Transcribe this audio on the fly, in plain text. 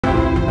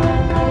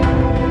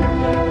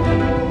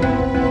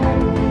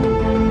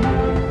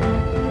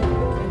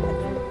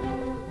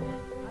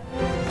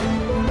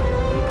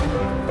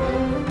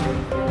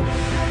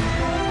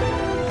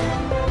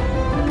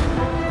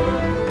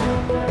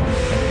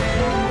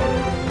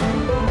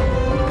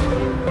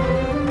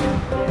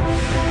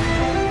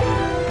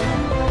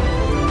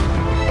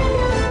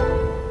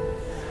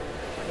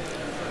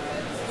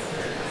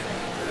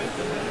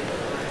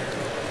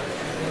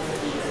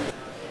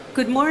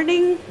Good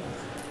morning.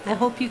 I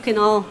hope you can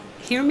all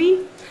hear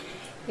me.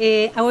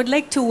 I would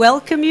like to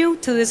welcome you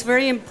to this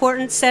very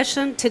important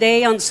session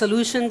today on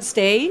Solutions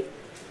Day,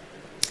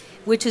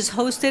 which is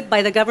hosted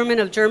by the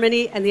Government of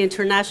Germany and the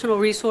International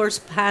Resource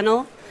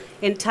Panel,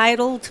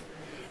 entitled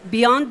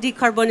Beyond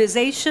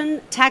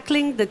Decarbonization,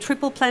 Tackling the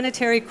Triple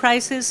Planetary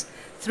Crisis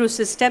Through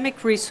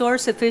Systemic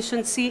Resource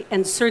Efficiency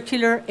and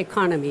Circular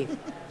Economy.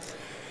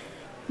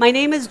 My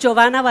name is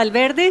Giovanna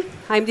Valverde.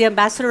 I'm the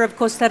ambassador of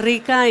Costa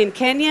Rica in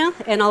Kenya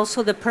and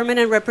also the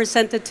permanent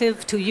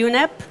representative to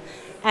UNEP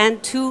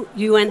and to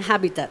UN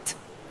Habitat.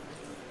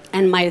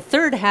 And my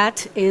third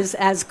hat is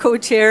as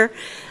co-chair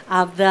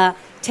of the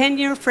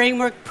 10-year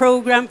framework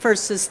program for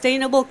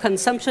sustainable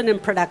consumption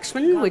and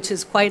production, which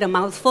is quite a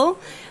mouthful,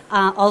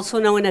 also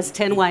known as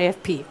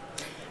 10YFP.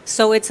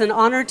 So it's an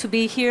honor to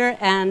be here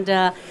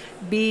and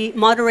be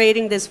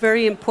moderating this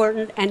very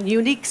important and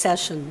unique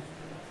session.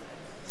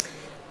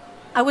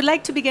 I would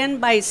like to begin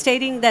by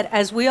stating that,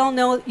 as we all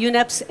know,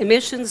 UNEP's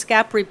emissions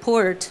gap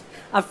report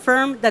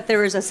affirmed that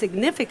there is a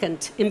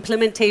significant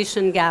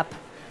implementation gap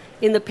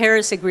in the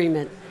Paris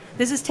Agreement.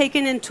 This is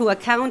taken into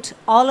account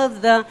all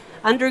of the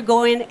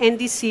undergoing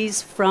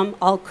NDCs from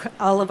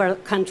all of our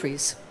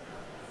countries.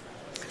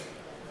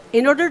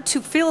 In order to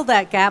fill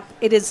that gap,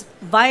 it is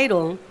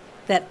vital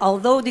that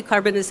although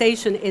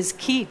decarbonization is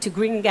key to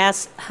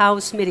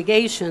greenhouse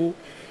mitigation,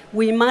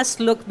 we must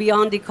look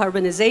beyond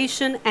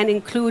decarbonization and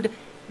include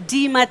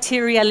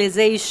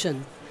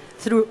dematerialization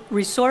through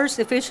resource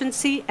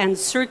efficiency and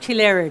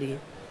circularity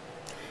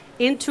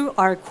into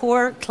our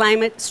core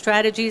climate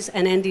strategies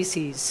and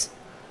NDCs.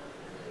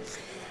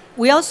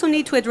 We also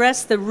need to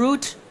address the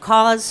root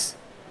cause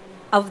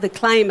of the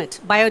climate,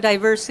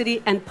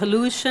 biodiversity, and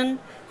pollution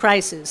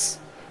crisis,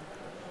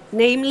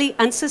 namely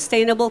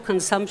unsustainable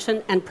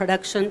consumption and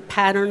production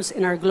patterns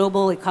in our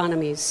global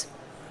economies.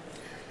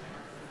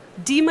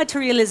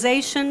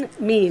 Dematerialization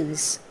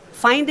means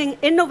finding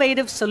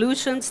innovative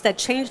solutions that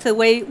change the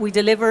way we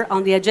deliver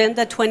on the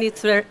Agenda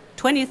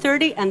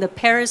 2030 and the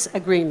Paris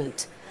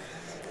Agreement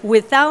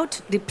without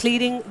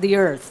depleting the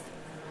Earth.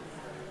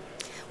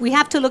 We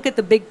have to look at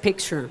the big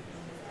picture.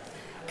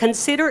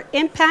 Consider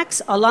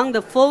impacts along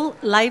the full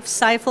life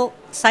cycle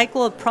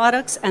of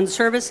products and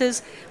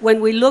services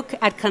when we look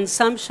at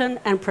consumption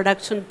and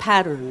production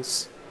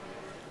patterns.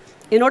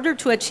 In order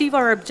to achieve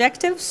our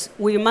objectives,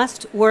 we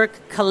must work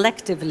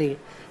collectively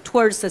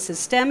towards the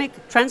systemic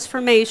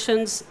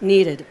transformations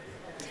needed.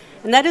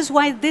 And that is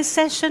why this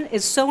session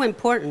is so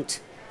important.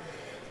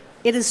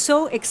 It is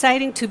so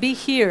exciting to be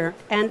here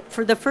and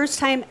for the first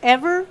time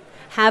ever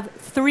have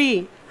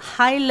three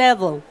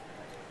high-level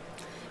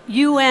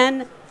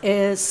UN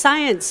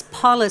science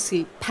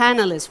policy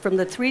panelists from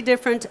the three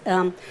different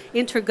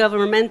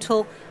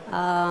intergovernmental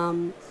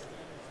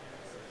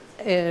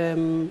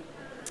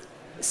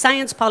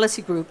science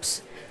policy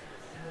groups,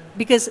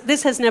 because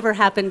this has never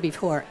happened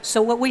before.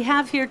 So what we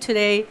have here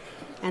today,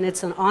 and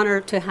it's an honor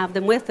to have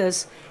them with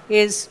us,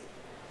 is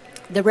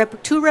the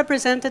two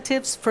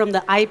representatives from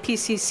the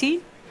IPCC,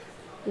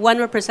 one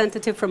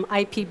representative from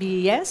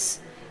IPBES,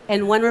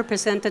 and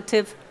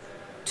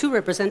two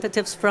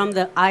representatives from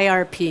the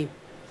IRP.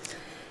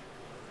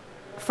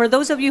 For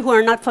those of you who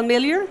are not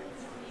familiar,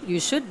 you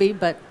should be,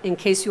 but in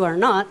case you are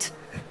not,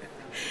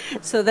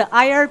 so the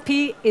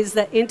IRP is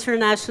the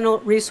International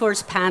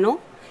Resource Panel,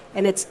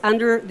 and it's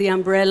under the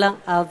umbrella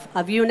of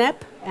UNEP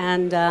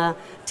and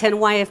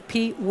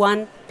 10YFP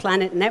One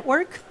Planet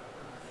Network.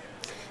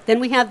 Then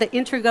we have the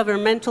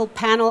Intergovernmental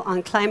Panel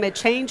on Climate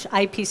Change,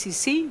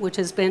 IPCC, which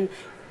has been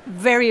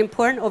very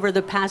important over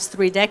the past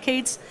 3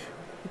 decades,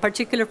 in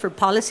particular for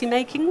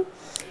policymaking.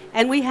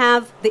 And we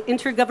have the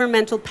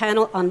Intergovernmental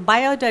Panel on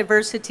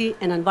Biodiversity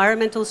and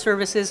Environmental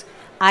Services,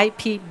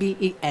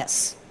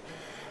 IPBES.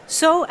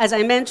 So, as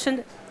I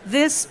mentioned,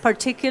 this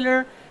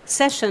particular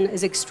session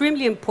is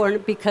extremely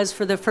important because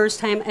for the first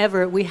time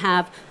ever, we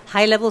have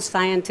high-level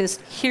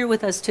scientists here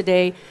with us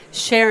today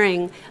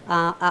sharing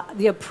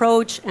the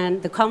approach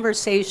and the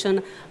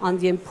conversation on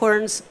the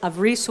importance of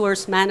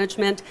resource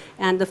management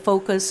and the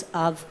focus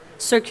of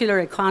circular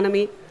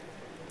economy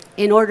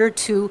in order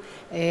to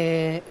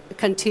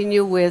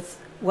continue with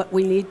what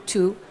we need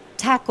to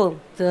tackle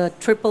the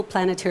triple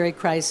planetary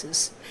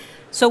crisis.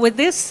 So with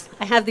this,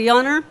 I have the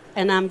honor,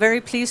 and I'm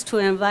very pleased to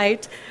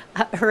invite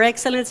Her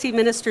Excellency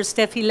Minister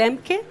Steffi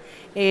Lemke,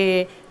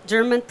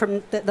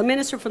 the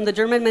Minister from the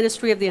German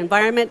Ministry of the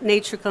Environment,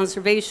 Nature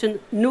Conservation,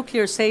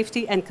 Nuclear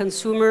Safety, and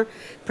Consumer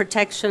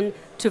Protection,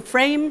 to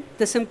frame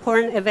this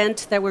important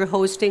event that we're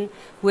hosting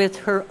with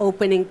her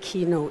opening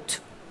keynote.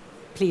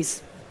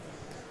 Please.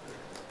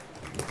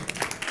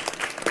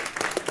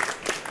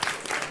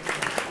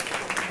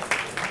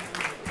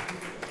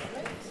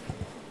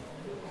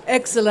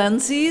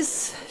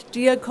 Excellencies,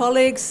 dear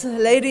colleagues,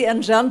 ladies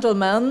and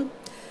gentlemen,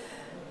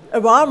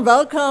 a warm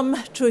welcome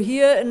to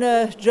here in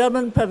the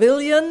German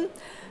Pavilion,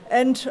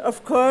 and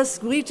of course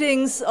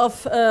greetings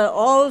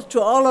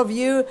to all of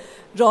you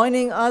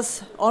joining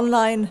us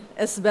online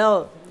as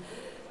well.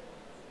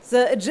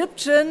 The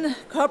Egyptian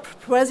COP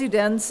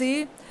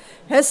presidency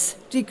has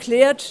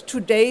declared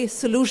today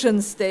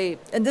Solutions Day.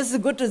 And this is a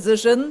good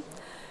decision.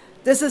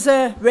 This is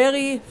a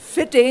very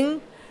fitting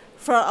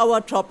for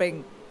our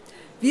topic.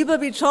 We will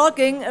be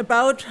talking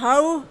about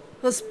how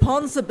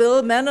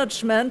responsible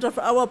management of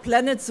our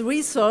planet's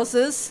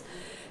resources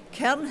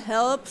can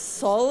help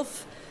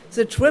solve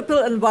the triple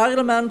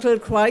environmental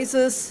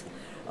crisis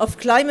of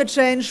climate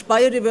change,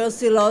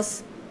 biodiversity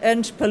loss,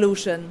 and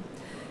pollution.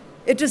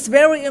 It is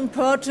very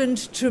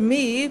important to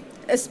me,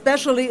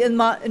 especially in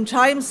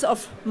times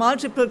of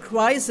multiple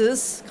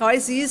crises,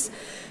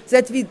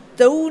 that we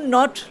do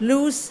not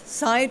lose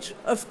sight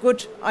of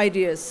good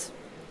ideas.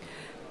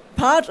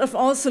 Part of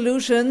all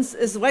solutions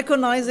is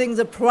recognizing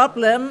the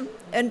problem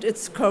and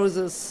its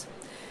causes.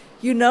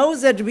 You know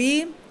that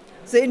we,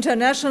 the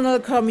international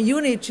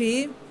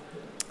community,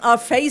 are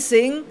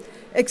facing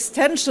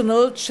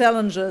extensional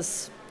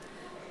challenges.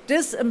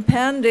 This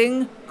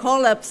impending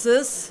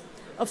collapses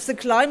of the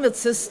climate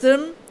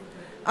system,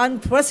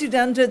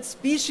 unprecedented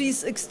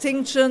species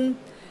extinction,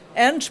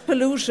 and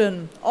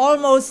pollution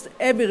almost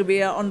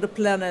everywhere on the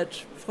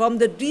planet, from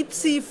the deep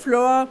sea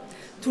floor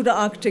to the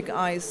Arctic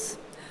ice.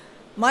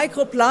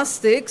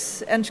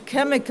 Microplastics and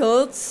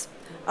chemicals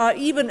are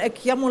even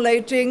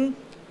accumulating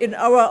in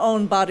our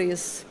own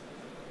bodies.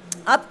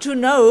 Up to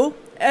now,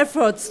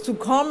 efforts to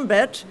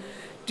combat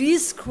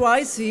these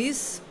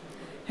crises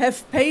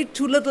have paid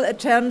too little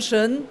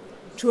attention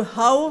to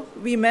how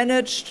we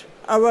managed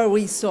our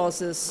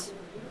resources.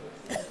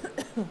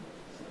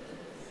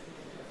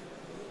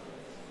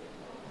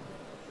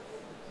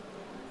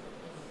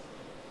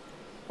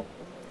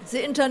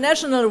 The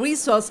International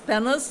Resource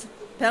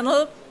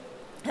Panel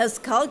has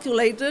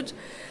calculated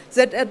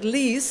that at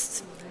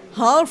least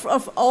half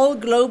of all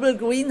global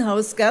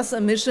greenhouse gas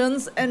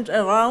emissions and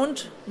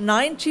around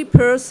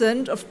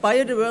 90% of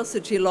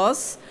biodiversity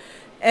loss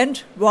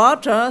and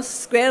water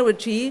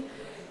scarcity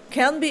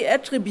can be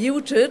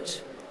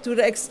attributed to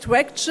the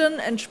extraction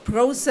and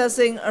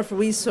processing of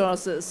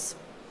resources.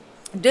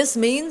 This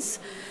means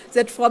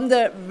that from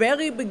the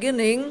very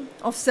beginning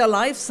of their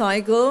life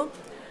cycle,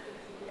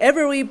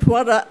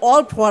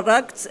 all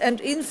products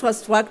and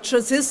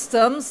infrastructure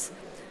systems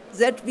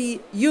that we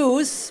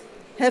use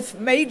have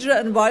major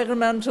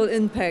environmental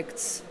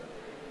impacts.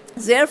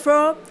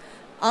 Therefore,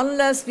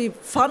 unless we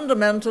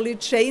fundamentally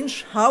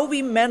change how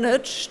we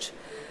managed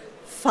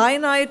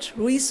finite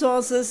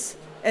resources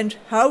and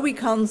how we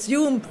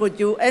consume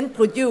and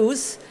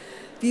produce,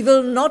 we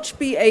will not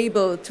be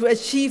able to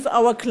achieve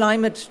our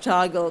climate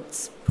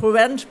targets,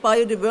 prevent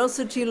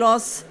biodiversity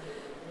loss,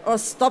 or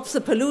stop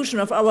the pollution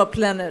of our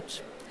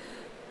planet.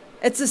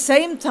 At the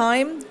same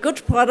time,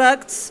 good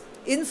products,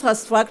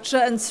 infrastructure,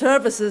 and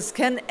services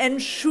can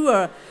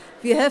ensure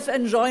we have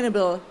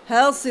enjoyable,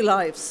 healthy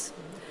lives.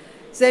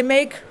 They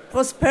make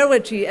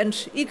prosperity and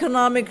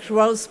economic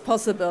growth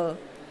possible.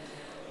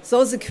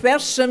 So the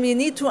question we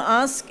need to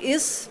ask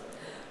is,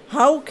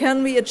 how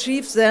can we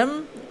achieve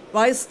them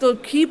while still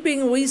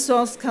keeping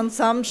resource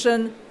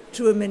consumption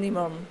to a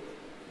minimum?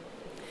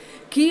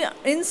 Key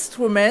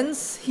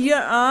instruments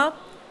here are,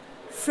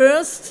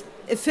 first,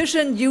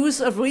 efficient use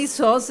of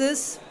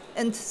resources,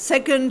 and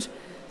second,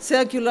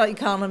 circular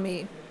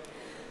economy.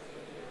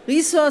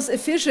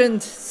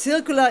 Resource-efficient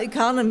circular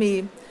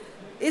economy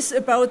is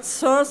about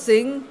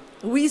resourcing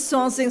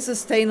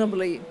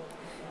sustainably,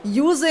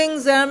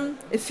 using them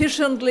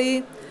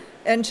efficiently,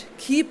 and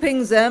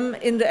keeping them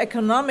in the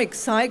economic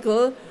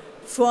cycle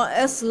for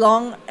as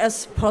long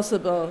as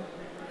possible.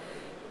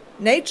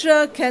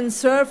 Nature can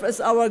serve as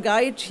our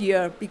guide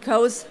here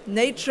because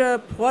nature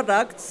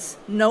produces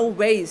no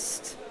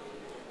waste.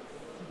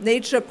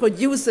 Nature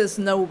produces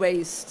no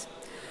waste.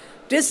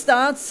 This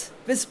starts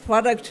with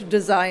product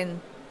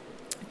design.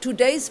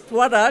 Today's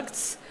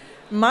products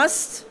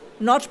must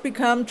not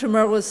become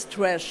tomorrow's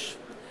trash.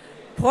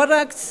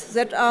 Products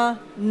that are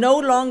no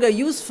longer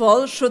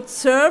useful should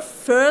serve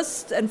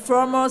first and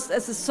foremost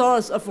as a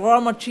source of raw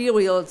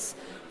materials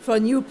for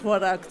new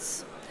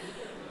products.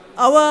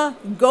 Our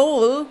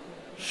goal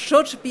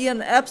should be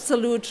an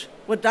absolute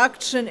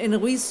reduction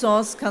in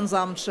resource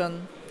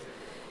consumption.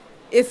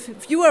 If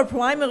fewer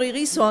primary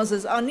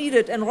resources are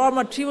needed and raw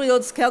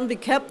materials can be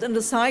kept in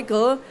the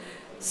cycle,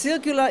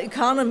 circular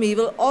economy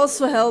will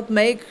also help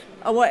make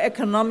our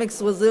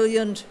economics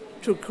resilient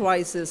to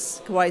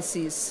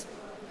crises.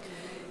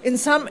 In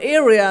some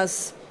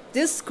areas,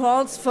 this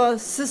calls for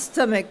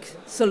systemic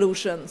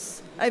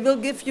solutions. I will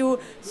give you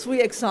 3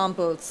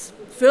 examples.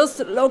 First,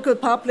 local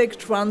public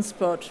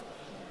transport.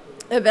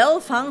 A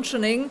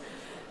well-functioning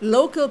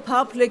local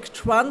public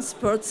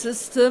transport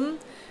system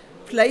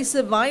plays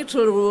a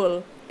vital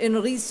role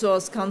in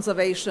resource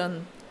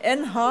conservation,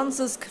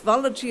 enhances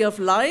quality of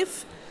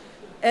life,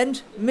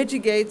 and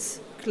mitigates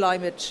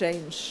climate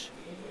change.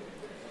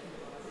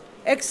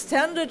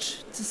 Extended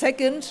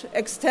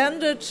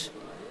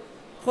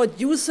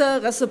producer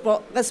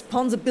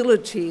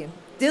responsibility.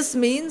 This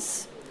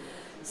means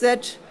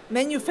that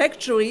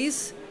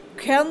manufacturers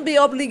can be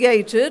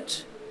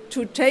obligated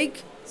to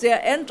take their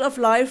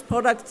end-of-life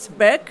products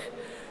back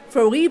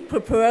for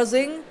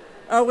repurposing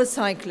or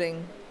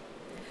recycling.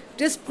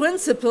 This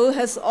principle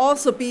has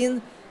also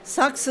been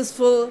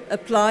successfully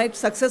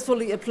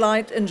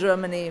applied in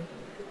Germany.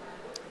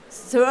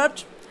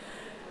 Third,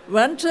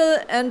 rental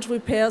and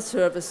repair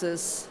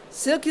services.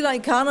 Circular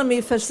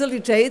economy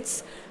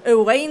facilitates a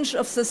range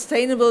of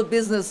sustainable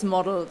business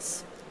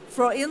models.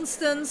 For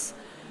instance,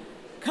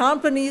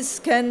 companies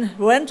can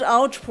rent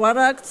out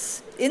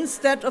products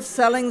instead of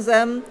selling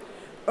them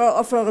or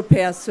offer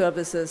repair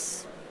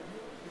services.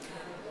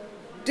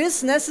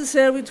 This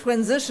necessary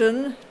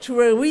transition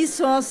to a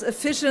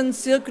resource-efficient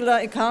circular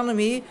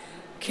economy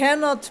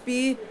cannot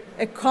be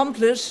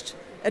accomplished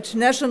at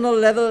national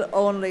level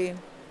only.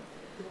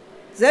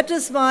 That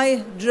is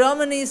why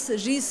Germany's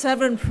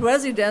G7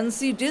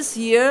 presidency this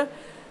year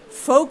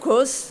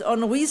focused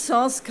on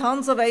resource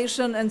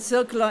conservation and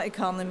circular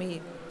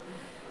economy.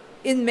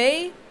 In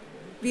May,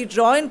 we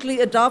jointly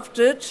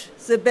adopted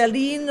the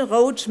Berlin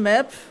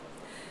Roadmap,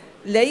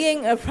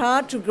 laying a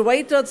path to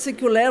greater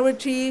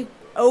circularity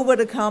over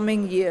the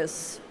coming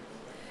years.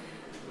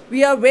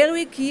 We are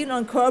very keen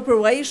on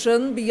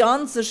cooperation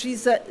beyond the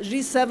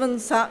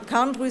G7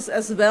 countries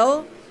as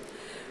well,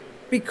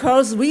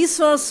 because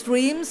resource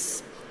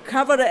streams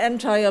cover the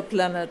entire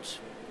planet.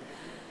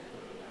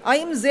 I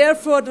am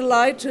therefore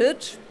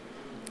delighted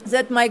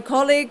that my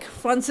colleague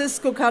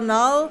Francisco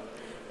Canal,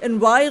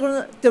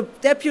 the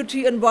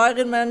Deputy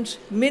Environment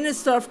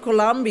Minister of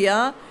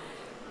Colombia,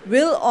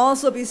 will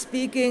also be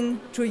speaking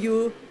to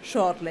you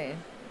shortly.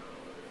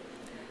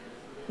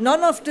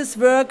 None of this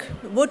work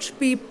would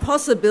be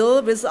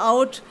possible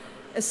without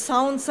a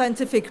sound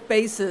scientific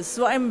basis.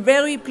 So I'm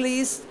very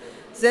pleased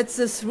that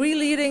the 3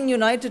 leading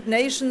United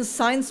Nations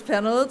science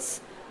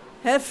panels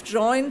have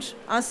joined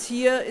us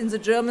here in the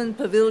German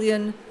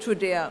Pavilion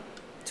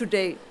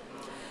today.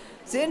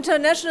 The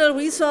International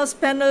Resource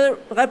Panel,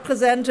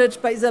 represented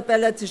by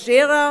Isabella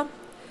Teixeira,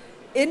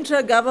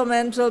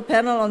 Intergovernmental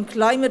Panel on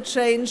Climate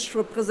Change,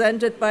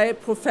 represented by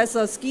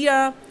Professor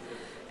Skia,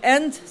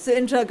 and the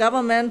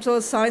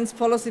Intergovernmental Science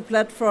Policy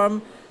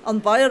Platform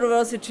on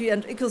Biodiversity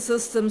and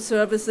Ecosystem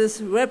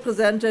Services,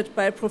 represented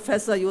by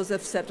Professor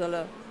Josef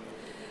Zetterle.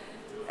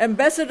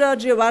 Ambassador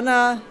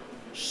Giovanna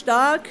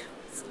Stark,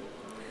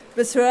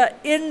 with her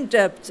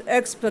in-depth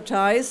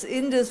expertise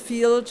in this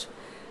field,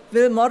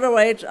 will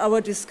moderate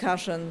our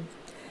discussion.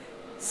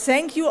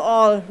 Thank you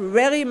all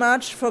very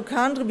much for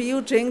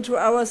contributing to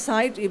our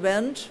side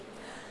event.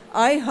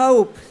 I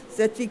hope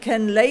that we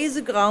can lay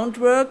the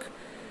groundwork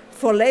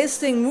for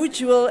lasting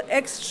mutual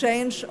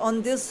exchange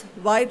on this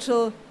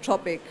vital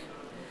topic.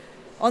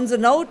 On the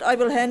note, I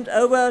will hand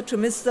over to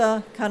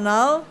Mr.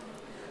 Canal.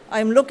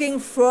 I'm looking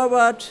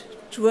forward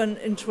to an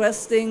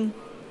interesting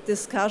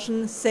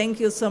discussion.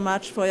 Thank you so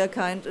much for your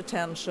kind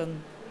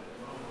attention.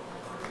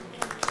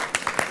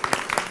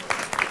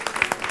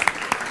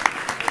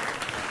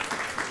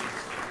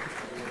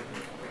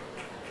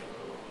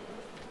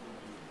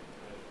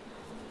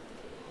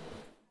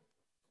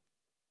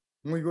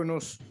 Muy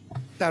buenas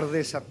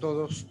tardes a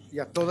todos y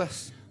a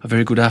todas. A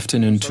very good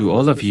afternoon to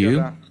all of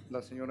you,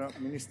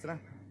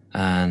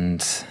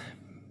 and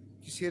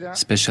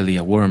especially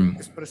a warm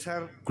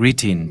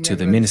greeting to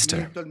the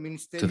Minister,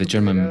 to the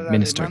German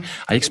Minister.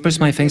 I express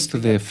my thanks to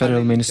the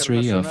Federal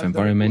Ministry of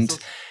Environment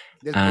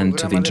and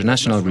to the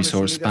International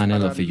Resource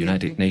Panel of the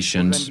United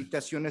Nations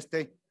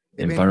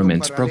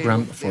Environment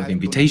Program for the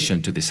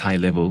invitation to this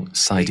high-level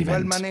side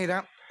event.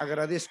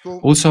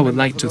 Also, I would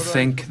like to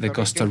thank the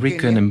Costa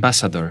Rican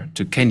ambassador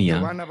to Kenya,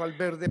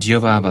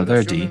 Giova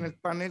Valverde,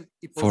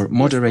 for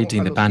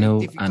moderating the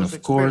panel, and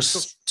of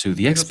course to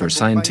the expert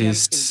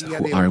scientists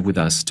who are with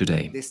us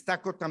today.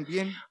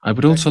 I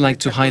would also like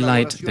to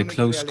highlight the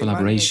close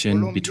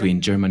collaboration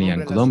between Germany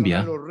and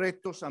Colombia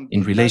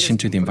in relation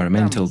to the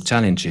environmental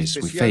challenges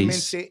we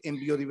face,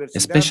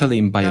 especially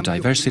in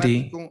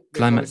biodiversity,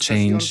 climate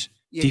change,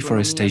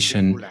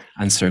 deforestation,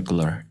 and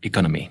circular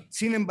economy.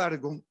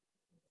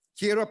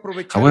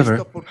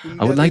 However,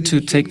 I would like to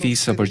take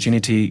this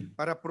opportunity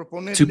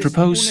to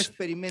propose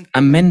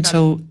a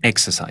mental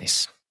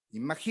exercise.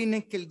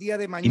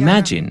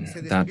 Imagine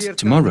that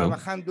tomorrow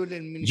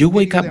you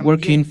wake up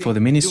working for the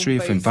Ministry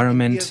of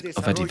Environment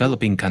of a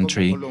developing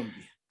country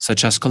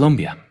such as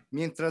Colombia.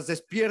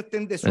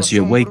 As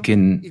you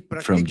awaken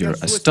from your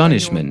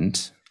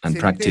astonishment and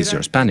practice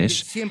your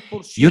Spanish,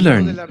 you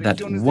learn that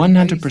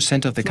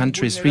 100% of the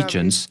country's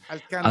regions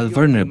are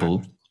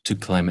vulnerable to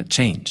climate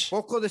change.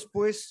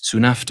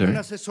 Soon after,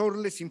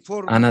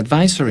 an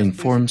advisor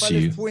informs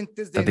you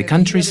that the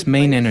country's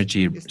main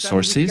energy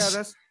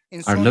sources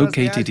are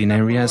located in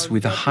areas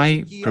with a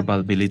high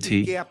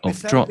probability of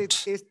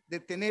drought.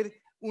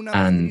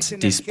 And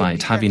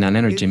despite having an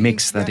energy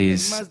mix that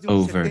is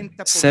over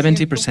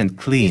 70%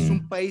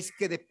 clean,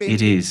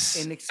 it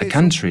is a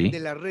country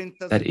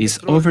that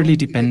is overly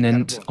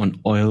dependent on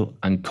oil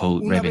and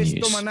coal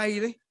revenues.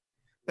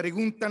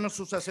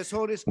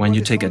 When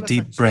you take a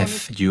deep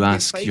breath, you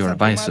ask your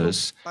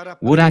advisors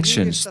what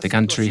actions the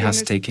country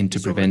has taken to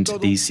prevent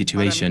these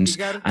situations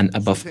and,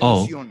 above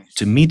all,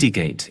 to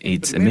mitigate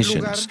its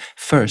emissions.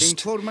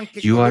 First,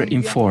 you are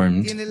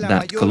informed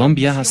that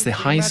Colombia has the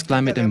highest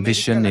climate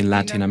ambition in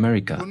Latin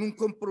America,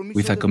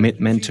 with a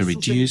commitment to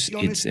reduce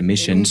its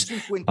emissions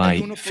by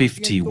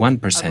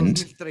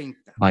 51%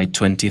 by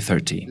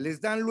 2030.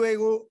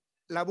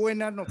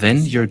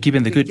 Then you're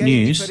given the good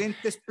news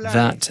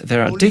that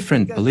there are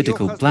different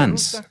political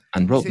plans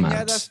and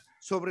roadmaps,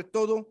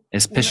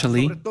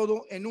 especially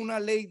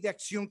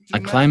a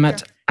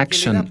climate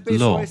action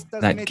law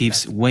that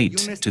gives weight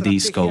to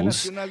these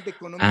goals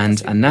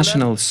and a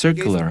national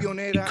circular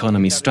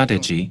economy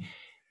strategy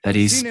that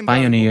is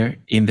pioneer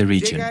in the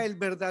region.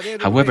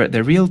 However,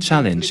 the real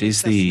challenge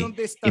is the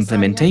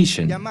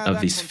implementation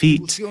of this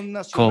feat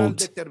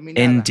called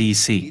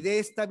NDC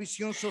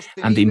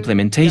and the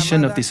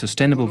implementation of the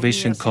sustainable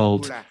vision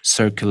called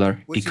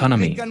circular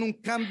economy,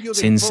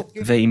 since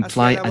they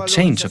imply a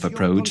change of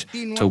approach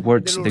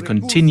towards the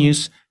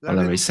continuous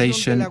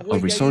valorization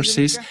of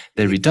resources,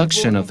 the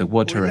reduction of the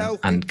water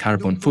and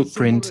carbon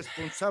footprint,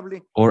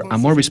 or a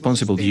more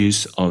responsible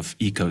use of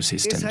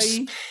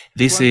ecosystems.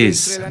 This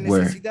is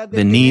where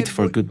the need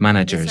for good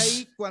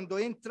managers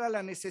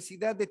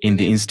in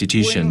the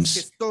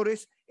institutions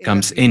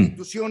comes in,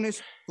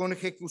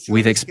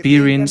 with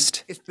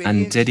experienced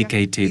and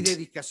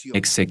dedicated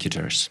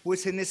executors.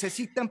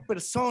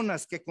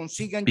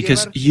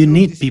 Because you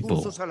need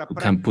people who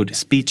can put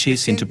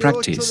speeches into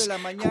practice,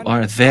 who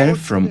are there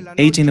from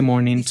 8 in the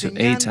morning to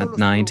 8 at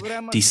night,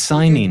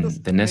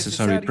 designing the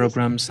necessary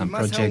programs and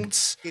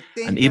projects,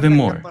 and even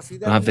more,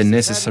 who have the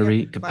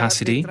necessary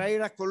capacity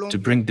to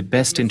bring the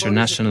best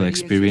international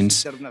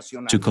experience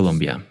to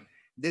Colombia.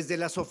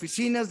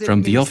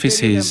 From the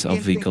offices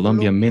of the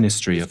Colombian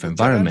Ministry of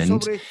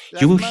Environment,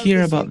 you will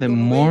hear about the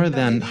more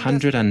than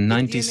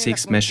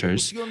 196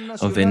 measures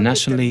of the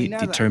nationally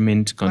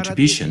determined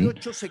contribution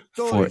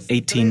for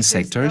 18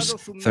 sectors,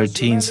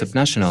 13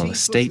 subnational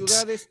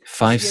states,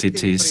 5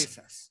 cities,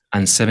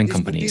 and 7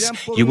 companies.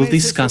 You will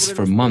discuss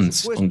for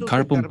months on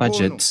carbon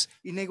budgets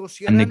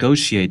and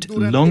negotiate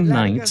long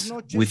nights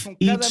with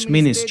each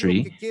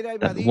ministry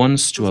that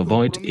wants to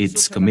avoid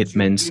its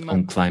commitments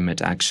on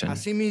climate action.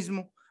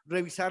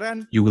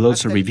 You will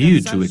also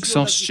review to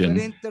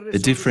exhaustion the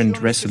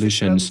different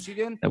resolutions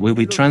that will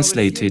be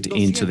translated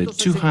into the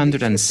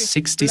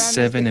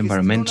 267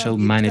 environmental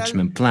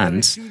management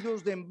plans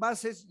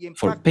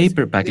for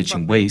paper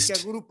packaging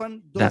waste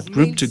that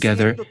group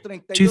together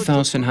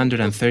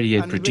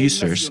 2,138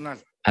 producers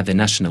at the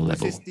national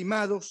level.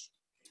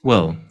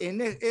 Well,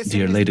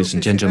 dear ladies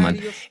and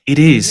gentlemen, it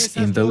is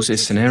in those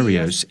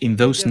scenarios, in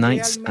those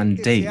nights and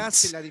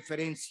days,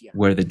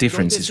 where the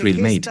difference is really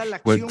made,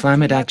 where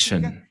climate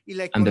action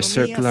and the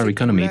circular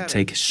economy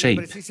take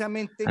shape.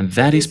 And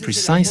that is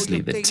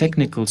precisely the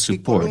technical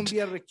support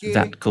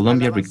that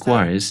Colombia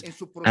requires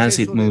as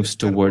it moves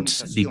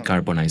towards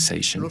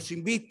decarbonization.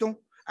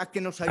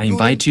 I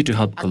invite you to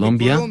help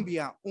Colombia,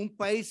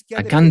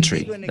 a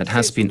country that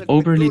has been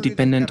overly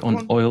dependent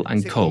on oil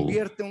and coal,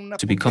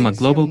 to become a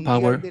global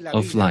power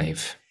of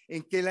life,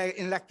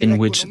 in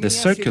which the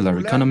circular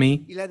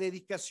economy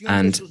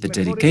and the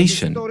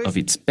dedication of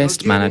its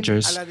best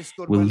managers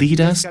will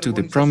lead us to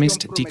the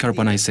promised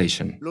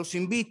decarbonization.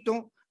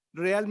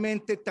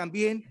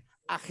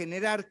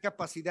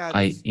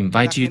 I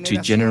invite you to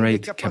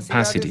generate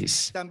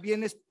capacities.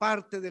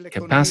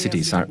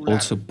 Capacities are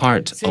also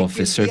part of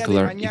the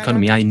circular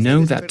economy. I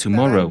know that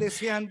tomorrow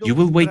you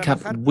will wake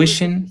up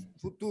wishing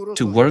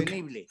to work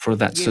for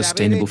that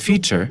sustainable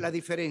future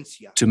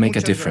to make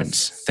a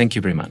difference. Thank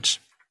you very much.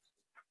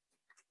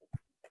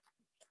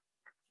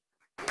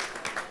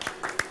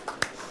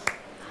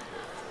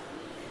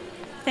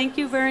 Thank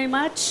you very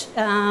much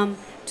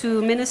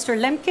to Minister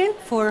Lemke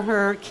for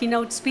her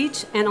keynote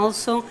speech, and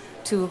also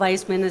to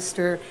Vice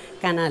Minister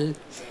Canal.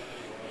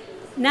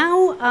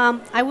 Now,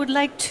 I would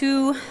like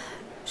to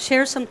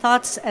share some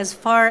thoughts as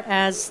far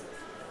as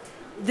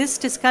this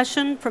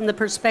discussion from the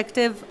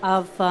perspective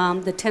of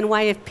the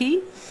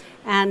 10YFP.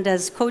 And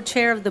as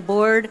co-chair of the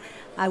board,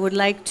 I would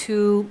like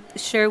to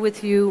share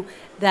with you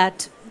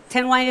that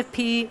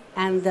 10YFP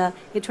and the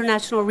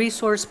International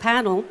Resource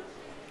Panel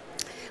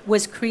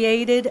was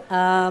created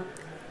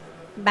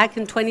back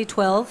in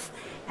 2012.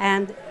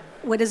 And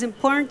what is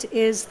important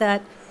is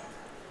that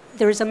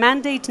there is a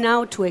mandate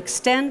now to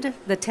extend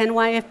the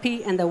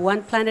 10YFP and the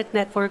One Planet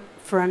Network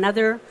for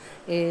another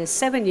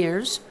 7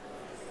 years.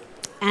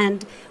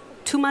 And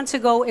 2 months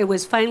ago, it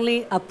was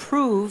finally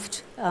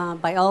approved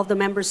by all of the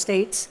member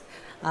states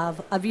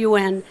of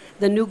UN,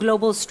 the new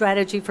global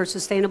strategy for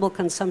sustainable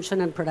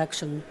consumption and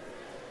production.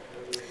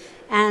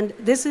 And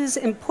this is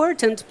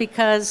important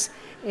because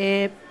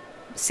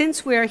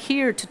since we are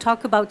here to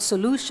talk about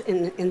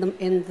solution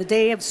in the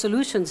day of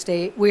Solutions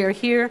Day, we are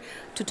here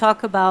to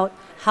talk about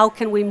how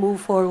can we move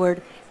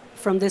forward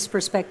from this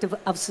perspective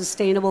of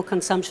sustainable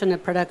consumption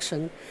and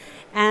production.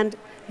 And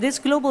this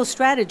global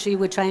strategy,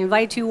 which I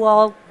invite you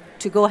all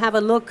to go have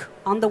a look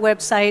on the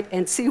website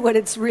and see what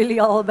it's really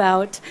all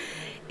about,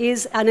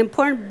 is an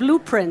important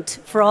blueprint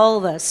for all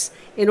of us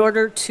in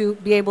order to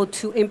be able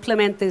to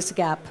implement this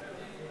gap.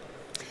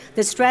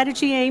 The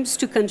strategy aims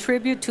to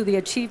contribute to the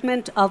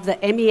achievement of the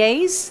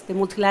MEAs, the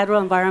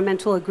multilateral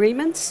environmental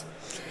agreements,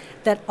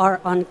 that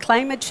are on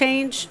climate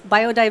change,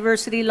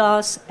 biodiversity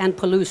loss, and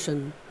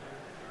pollution.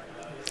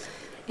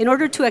 In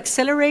order to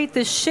accelerate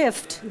the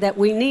shift that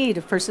we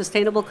need for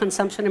sustainable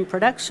consumption and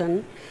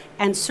production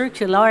and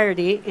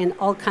circularity in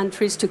all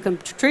countries to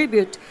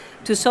contribute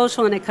to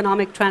social and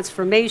economic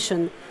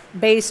transformation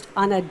based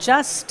on a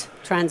just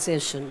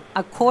transition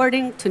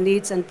according to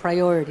needs and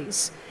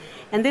priorities.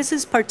 And this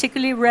is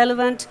particularly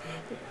relevant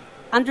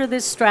under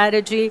this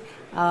strategy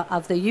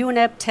of the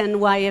UNEP 10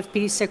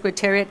 YFP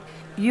Secretariat,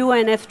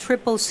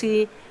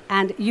 UNFCCC,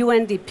 and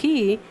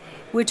UNDP,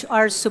 which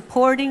are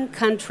supporting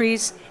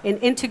countries in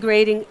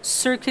integrating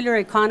circular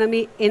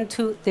economy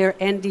into their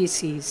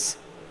NDCs.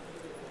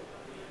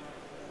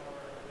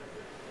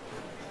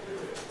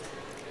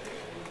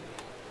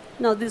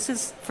 Now, this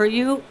is for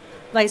you,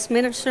 Vice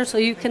Minister, so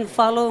you can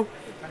follow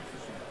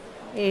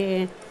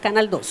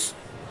Canal 2.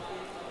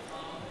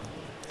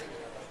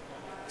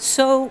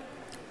 So,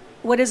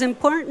 what is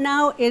important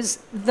now is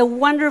the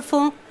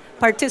wonderful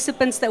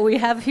participants that we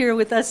have here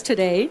with us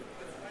today,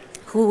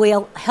 who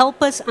will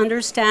help us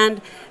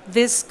understand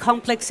this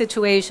complex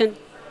situation,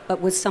 but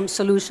with some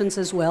solutions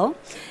as well.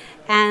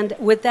 And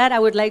with that, I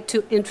would like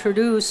to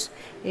introduce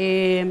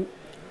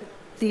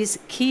these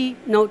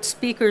keynote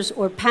speakers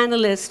or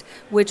panelists,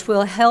 which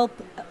will help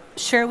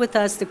share with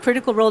us the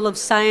critical role of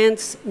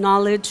science,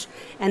 knowledge,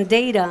 and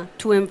data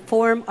to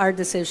inform our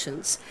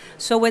decisions.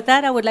 So with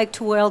that, I would like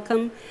to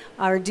welcome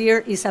our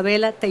dear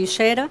Isabela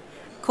Teixeira,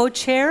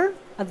 co-chair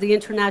of the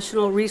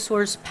International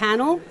Resource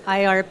Panel,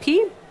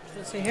 IRP.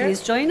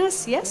 Please join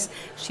us. Yes,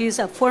 she's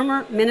a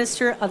former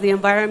Minister of the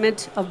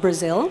Environment of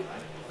Brazil.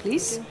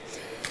 Please.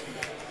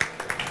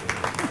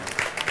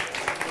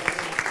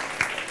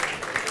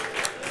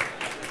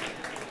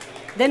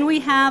 Then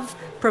we have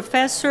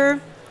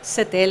Professor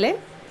Setele,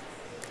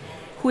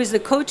 who is the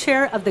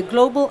co-chair of the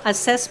Global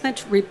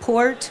Assessment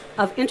Report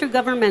of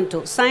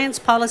Intergovernmental Science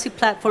Policy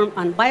Platform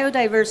on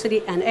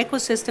Biodiversity and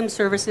Ecosystem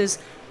Services,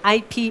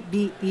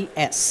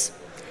 IPBES,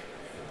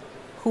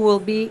 who will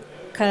be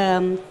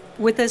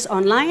with us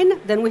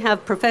online. Then we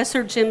have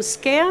Professor Jim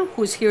Skea,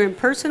 who's here in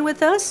person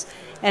with us,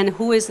 and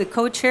who is the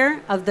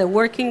co-chair of the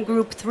Working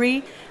Group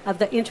 3 of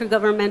the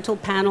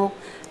Intergovernmental Panel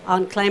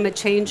on Climate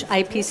Change,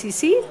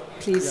 IPCC.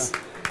 Please. Yeah.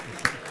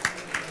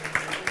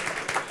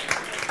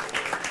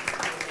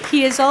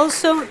 He is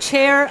also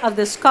chair of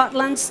the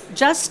Scotland's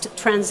Just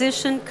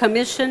Transition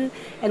Commission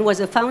and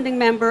was a founding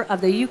member of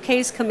the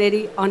UK's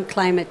Committee on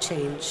Climate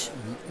Change.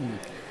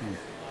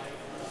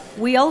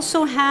 We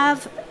also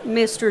have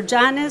Mr.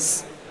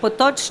 Janis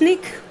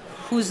Potočnik,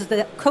 who's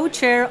the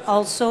co-chair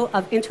also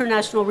of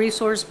International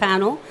Resource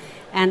Panel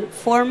and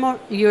former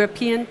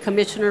European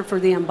Commissioner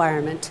for the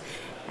Environment.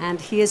 And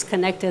he is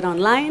connected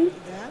online.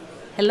 Yeah.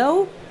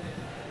 Hello.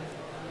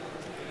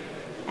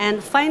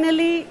 And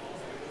finally,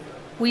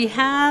 we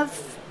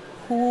have,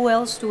 who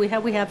else do we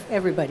have? We have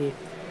everybody.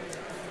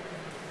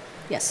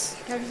 Yes.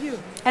 Have you.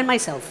 And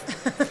myself.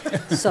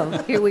 So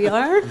here we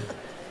are.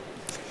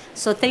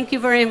 So thank you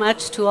very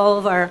much to all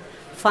of our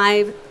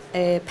 5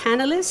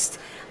 panelists.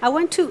 I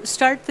want to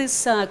start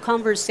this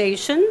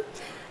conversation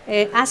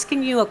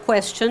asking you a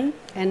question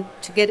and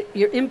to get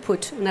your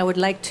input, and I would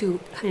like to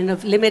kind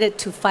of limit it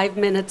to 5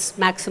 minutes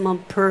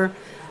maximum per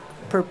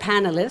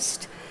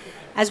panelist.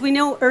 As we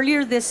know,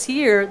 earlier this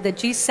year, the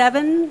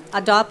G7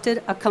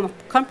 adopted a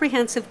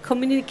comprehensive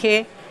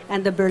communiqué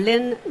and the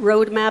Berlin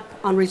Roadmap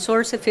on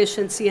Resource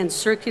Efficiency and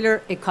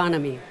Circular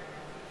Economy.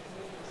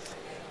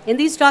 In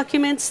these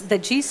documents, the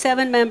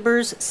G7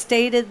 members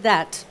stated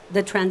that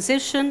the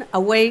transition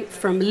away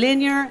from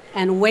linear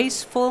and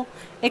wasteful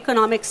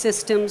economic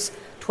systems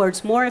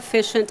towards more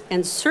efficient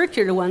and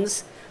circular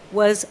ones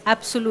was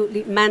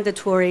absolutely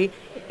mandatory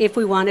if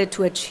we wanted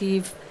to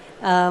achieve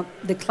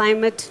the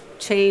climate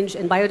change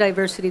and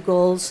biodiversity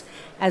goals,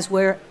 as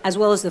well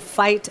as the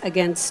fight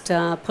against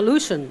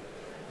pollution.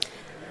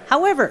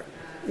 However,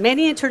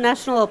 many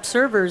international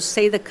observers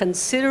say the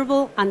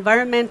considerable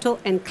environmental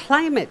and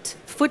climate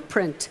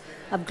footprint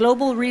of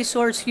global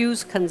resource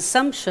use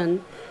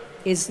consumption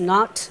is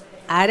not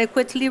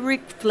adequately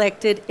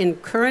reflected in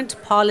current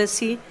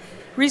policy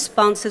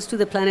responses to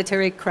the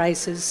planetary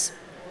crisis.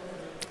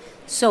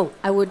 So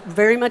I would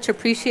very much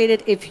appreciate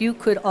it if you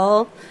could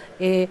all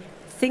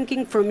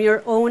thinking from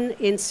your own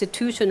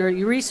institution or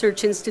your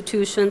research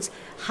institutions,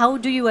 how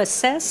do you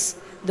assess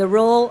the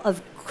role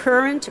of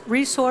current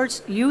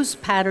resource use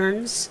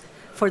patterns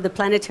for the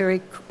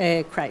planetary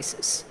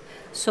crisis?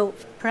 So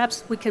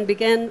perhaps we can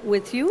begin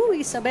with you,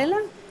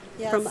 Isabela,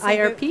 from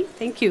IRP.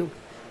 Thank you.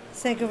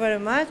 Thank you very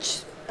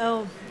much.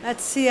 Oh,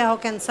 let's see how I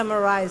can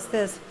summarize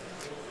this.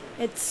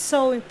 It's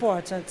so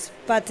important,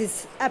 but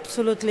it's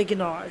absolutely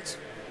ignored.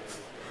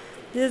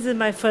 This is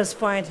my first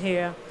point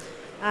here.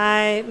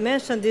 I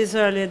mentioned this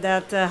earlier,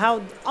 that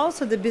how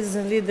also the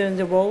business leaders in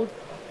the world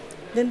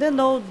Then they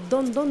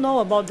don't know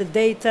about the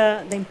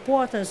data, the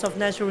importance of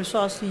natural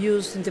resource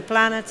use in the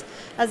planet.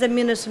 As the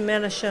minister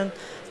mentioned,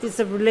 it's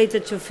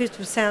related to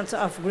 50%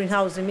 of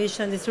greenhouse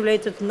emissions. It's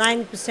related to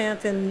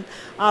 90%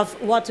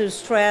 of water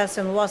stress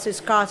and water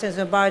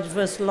scarcity and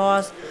biodiversity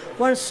loss,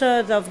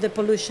 1/3 of the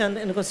pollution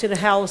and consider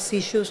health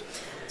issues.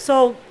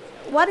 So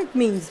what it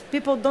means,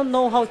 people don't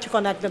know how to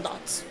connect the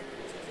dots,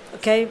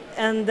 okay?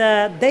 And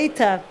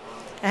data,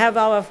 I have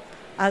our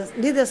as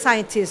leader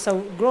scientists,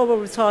 so global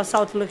resource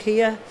outlook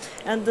here,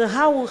 and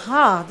how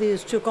hard it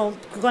is to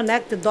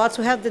connect the dots.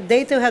 We have the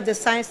data, we have the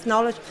science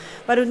knowledge,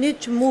 but we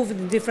need to move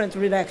in different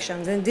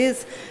directions. And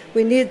this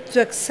we need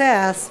to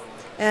access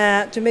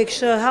to make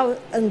sure how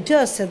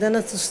unjusted and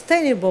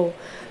unsustainable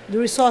the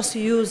resource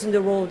use in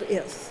the world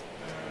is.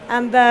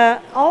 And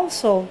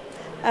also,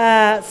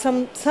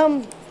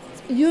 some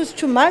use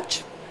too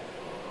much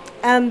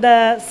and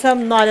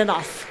some not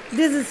enough.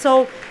 This is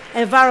so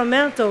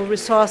environmental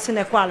resource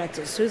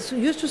inequalities. So it's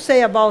used to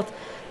say about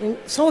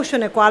social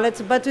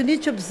inequality, but we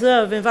need to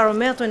observe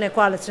environmental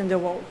inequalities in the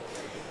world.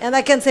 And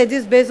I can say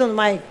this based on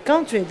my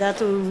country, that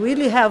we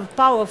really have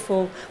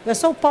we're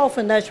so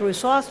powerful in natural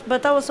resource,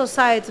 but our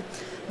society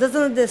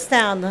doesn't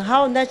understand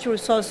how natural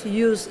resource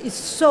use is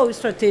so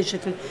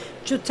strategically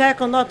to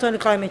tackle not only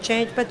climate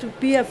change, but to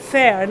be a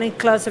fair and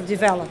inclusive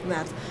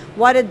development.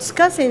 What we're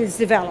discussing is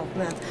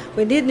development.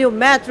 We need new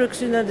metrics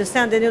to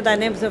understand the new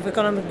dynamics of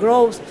economic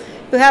growth.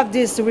 We have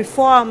this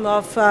reform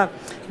of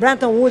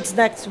Bretton Woods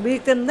next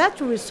week, and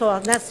natural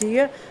resource next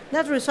year.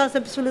 Natural resource is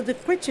absolutely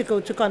critical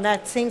to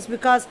connect things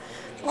because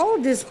all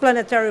these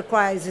planetary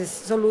crisis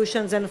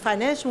solutions and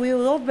financial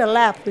will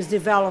overlap with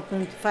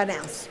development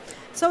finance.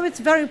 So it's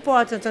very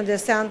important to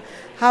understand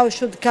how it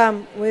should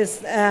come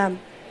with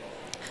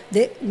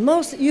the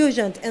most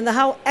urgent and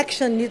how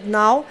action need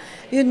now.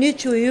 You need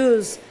to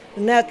use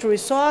natural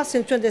resource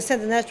and to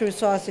understand the natural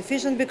resource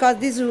efficient because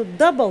this will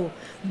double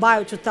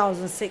by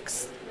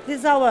 2006.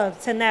 These are our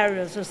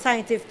scenarios, or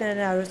scientific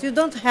scenarios. You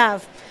don't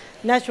have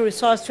natural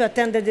resource to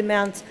attend the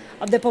demands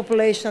of the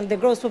population, the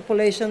growth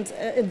populations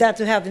that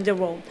you have in the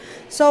world.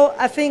 So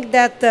I think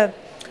that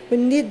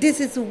this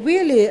is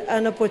really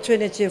an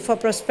opportunity for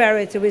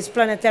prosperity with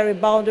planetary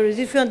boundaries.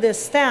 If you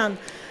understand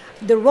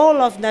the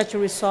role of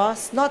natural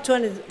resource, not to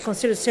only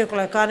consider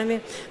circular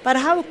economy, but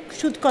how it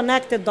should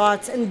connect the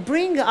dots and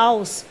bring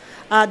us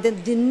the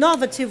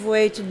innovative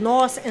way to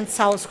North and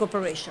South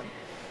cooperation.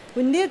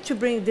 We need to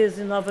bring these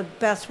innovative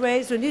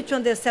pathways. We need to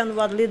understand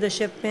what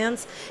leadership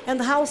means and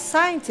how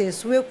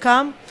scientists will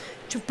come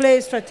to play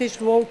a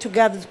strategic role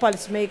together with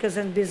policymakers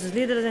and business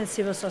leaders and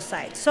civil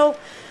society. So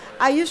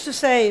I used to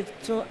say,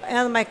 to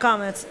end my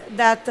comments,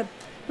 that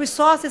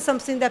resource is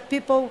something that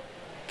people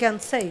can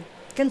see.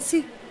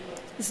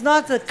 It's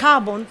not the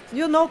carbon.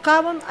 You know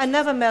carbon? I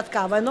never met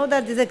carbon. I know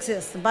that it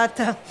exists, but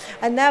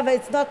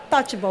it's not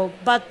touchable.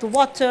 But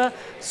water,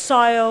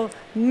 soil,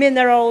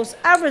 minerals,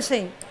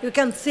 everything, you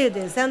can see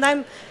this.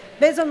 And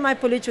based on my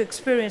political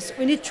experience,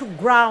 we need to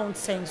ground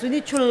things. We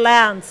need to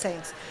land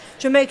things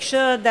to make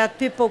sure that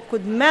people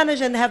could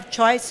manage and have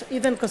choice,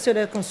 even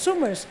consider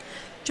consumers,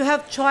 to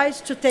have choice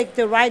to take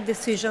the right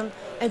decision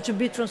and to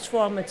be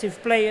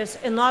transformative players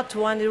and not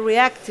only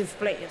reactive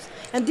players.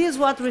 And this is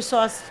what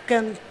resource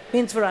can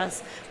mean for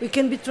us. We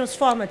can be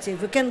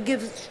transformative. We can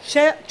give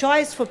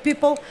choice for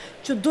people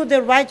to do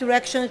the right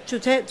direction,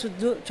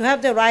 to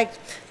have the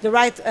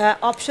right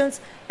options,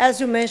 as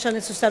you mentioned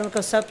in sustainable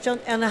consumption,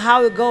 and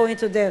how we go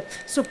into the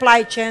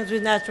supply chains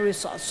with natural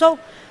resources. So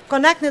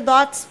connect the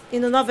dots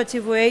in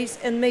innovative ways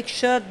and make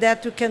sure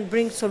that we can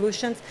bring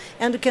solutions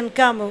and we can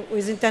come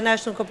with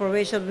international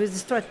cooperation, with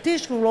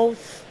strategic role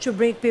to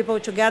bring people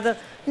together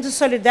into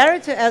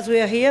solidarity as we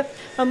are here,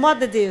 and more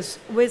than this,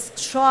 with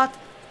short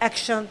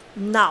action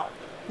now.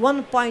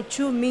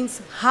 1.2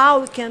 means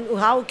how we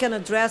can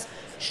address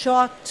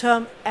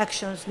short-term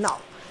actions now.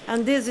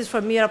 And this is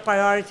for me a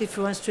priority if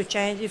we want to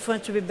change, if we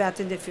want to be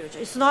better in the future.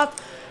 It's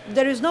not,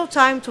 there is no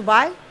time to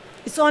buy,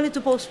 it's only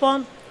to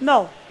postpone,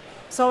 no.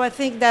 So I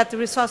think that the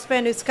resource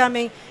panel is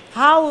coming,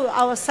 how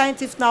our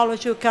scientific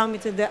knowledge will come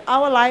into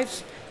our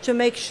lives to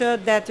make sure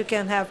that we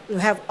can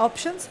have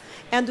options,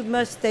 and we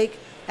must take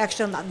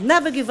action now.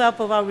 Never give up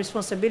of our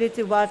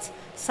responsibility, what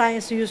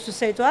science used to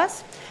say to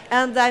us.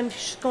 And I'm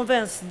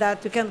convinced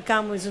that we can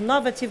come with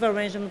innovative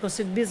arrangements,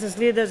 consider business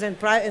leaders and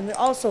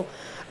also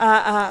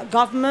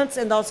governments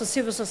and also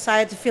civil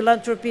society,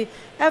 philanthropy,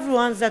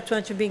 everyone that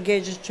wants to be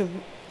engaged to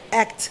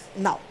act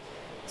now.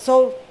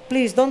 So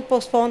please don't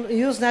postpone,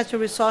 use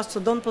natural resources, so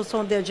don't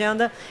postpone the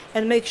agenda,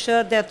 and make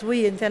sure that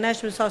we,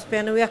 International Resource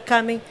Panel, we are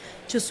coming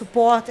to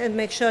support and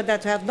make sure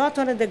that we have not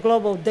only the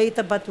global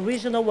data, but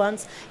regional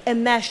ones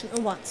and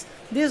national ones.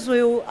 This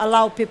will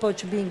allow people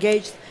to be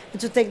engaged and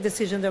to take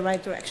decisions in the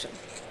right direction.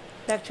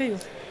 Back to you.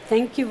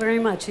 Thank you very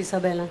much,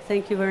 Isabella.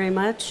 Thank you very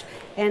much.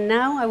 And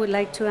now I would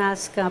like to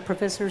ask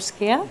Professor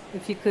Skea,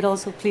 if you could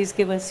also please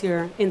give us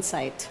your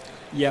insight.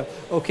 Yeah,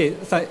 okay.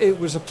 It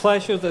was a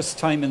pleasure this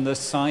time in this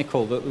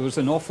cycle that there was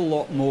an awful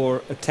lot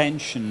more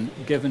attention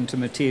given to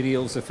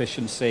materials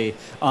efficiency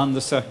and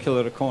the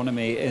circular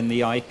economy in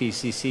the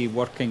IPCC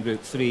Working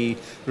Group 3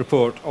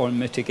 report on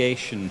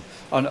mitigation.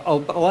 And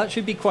I'll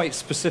actually be quite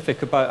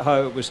specific about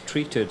how it was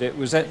treated. It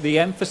was the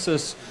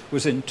emphasis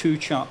was in two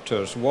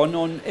chapters, one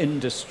on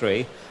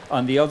industry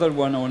and the other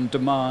one on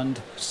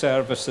demand,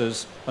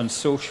 services and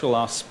social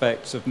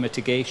aspects of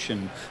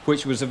mitigation,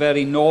 which was a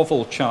very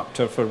novel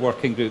chapter for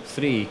Working Group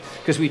 3,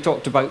 because we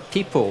talked about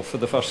people for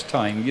the first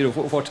time. You know,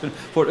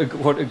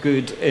 what a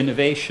good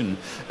innovation.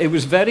 It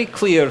was very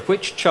clear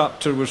which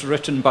chapter was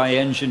written by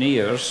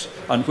engineers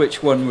and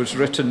which one was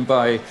written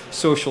by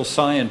social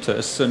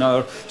scientists, and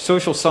our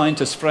social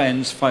scientist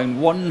friends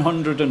found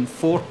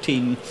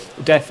 114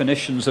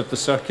 definitions of the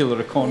circular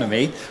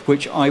economy,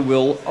 which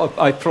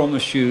I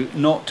promise you,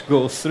 not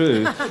go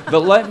through. But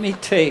let me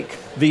take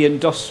the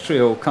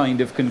industrial kind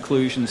of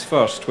conclusions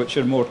first, which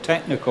are more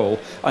technical,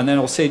 and then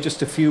I'll say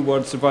just a few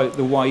words about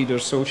the wider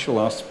social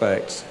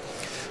aspects.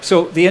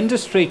 So the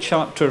industry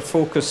chapter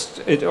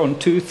focused on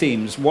two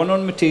themes, one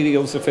on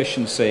materials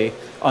efficiency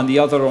and the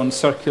other on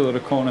circular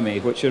economy,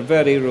 which are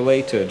very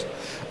related.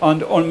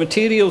 And on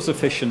materials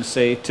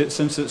efficiency,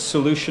 since it's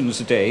Solutions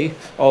Day,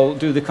 I'll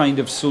do the kind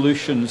of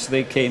solutions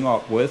they came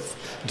up with.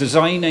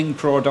 Designing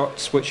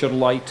products which are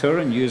lighter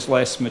and use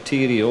less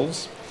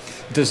materials.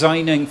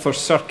 Designing for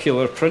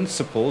circular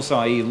principles,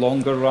 i.e.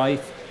 longer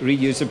life,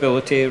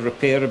 reusability,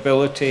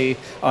 repairability,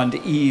 and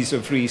ease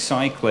of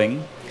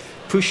recycling.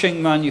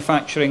 Pushing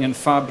manufacturing and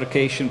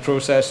fabrication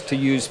process to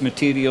use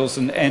materials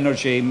and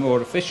energy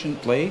more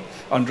efficiently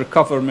and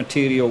recover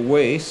material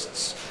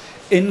wastes.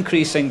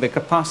 Increasing the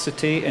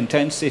capacity,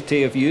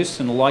 intensity of use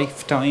and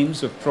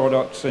lifetimes of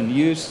products in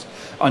use,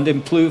 and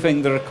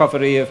improving the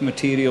recovery of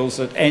materials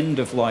at end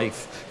of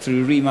life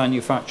through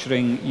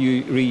remanufacturing,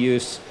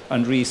 reuse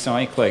and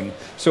recycling.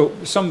 So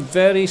some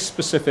very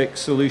specific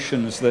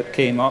solutions that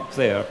came up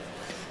there.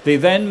 They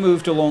then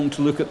moved along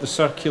to look at the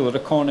circular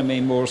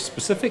economy more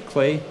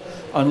specifically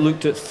and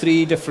looked at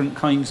three different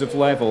kinds of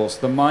levels,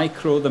 the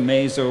micro, the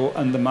meso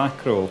and the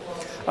macro.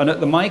 And at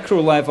the micro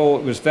level,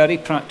 it was very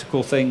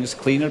practical things,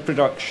 cleaner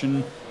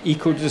production,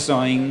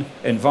 eco-design,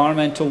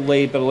 environmental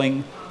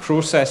labelling,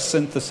 process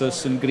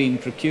synthesis and green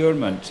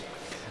procurement.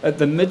 At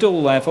the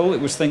middle level, it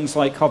was things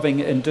like having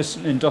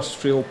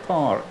industrial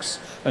parks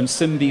and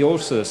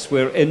symbiosis,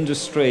 where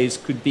industries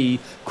could be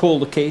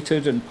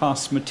co-located and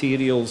pass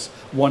materials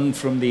one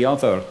from the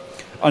other.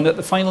 And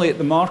finally, at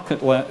the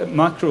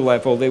macro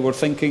level, they were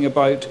thinking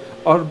about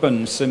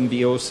urban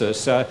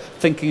symbiosis,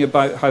 thinking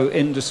about how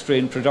industry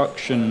and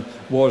production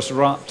was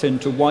wrapped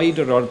into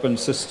wider urban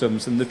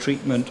systems in the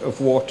treatment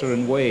of water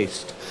and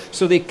waste.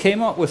 So they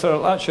came up with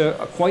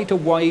quite a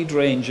wide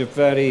range of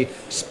very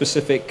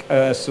specific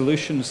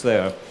solutions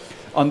there.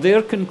 And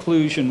their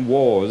conclusion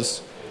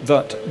was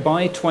that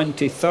by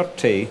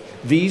 2030,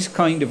 these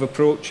kind of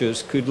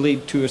approaches could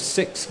lead to a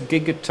 6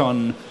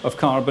 gigaton of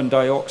carbon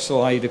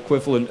dioxide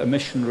equivalent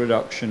emission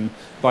reduction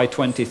by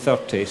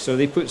 2030. So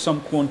they put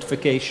some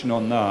quantification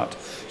on that.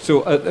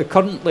 So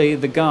currently,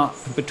 the gap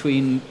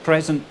between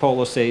present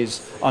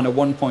policies and a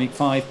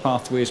 1.5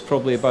 pathway is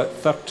probably about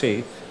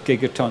 30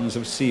 gigatons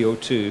of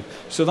CO2.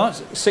 So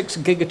that's 6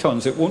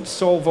 gigatons. It won't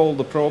solve all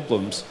the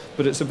problems,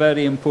 but it's a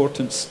very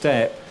important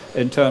step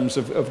in terms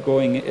of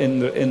going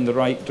in the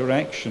right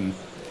direction.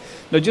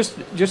 Now,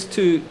 just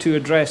to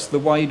address the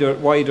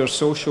wider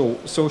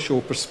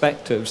social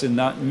perspectives in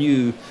that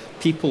new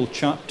people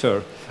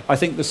chapter, I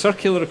think the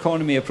circular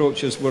economy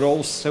approaches were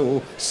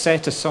also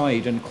set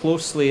aside and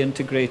closely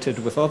integrated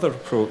with other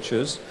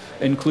approaches,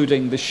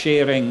 including the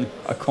sharing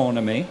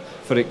economy,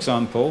 for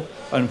example.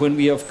 And when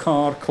we have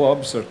car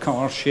clubs or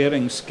car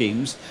sharing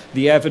schemes,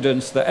 the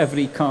evidence that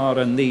every car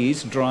in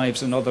these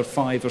drives another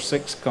 5 or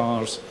 6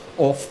 cars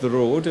off the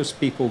road as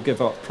people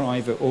give up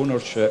private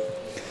ownership.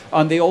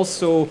 And they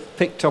also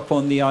picked up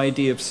on the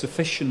idea of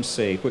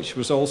sufficiency, which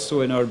was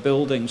also in our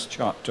buildings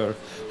chapter.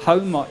 How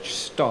much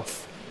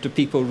stuff do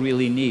people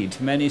really need?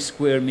 Many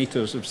square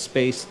meters of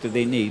space do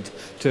they need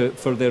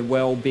for their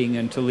well-being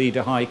and to lead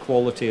a high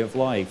quality of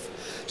life?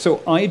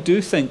 So I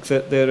do think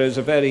that there is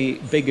a very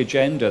big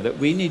agenda that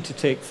we need to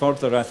take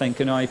further, I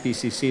think, in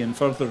IPCC and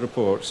further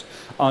reports.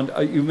 And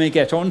you may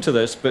get onto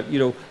this, but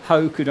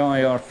how could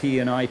IRP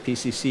and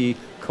IPCC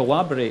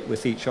collaborate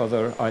with each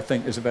other, I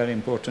think, is a very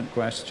important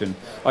question.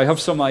 I have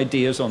some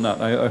ideas on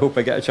that. I hope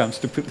I get a chance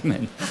to put them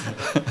in.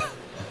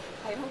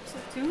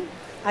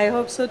 I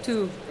hope so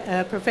too.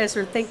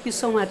 Professor, thank you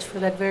so much for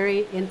that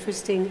very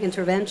interesting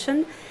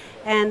intervention.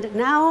 And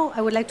now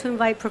I would like to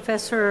invite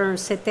Professor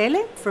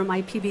Setele from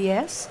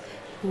IPBS,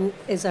 who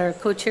is our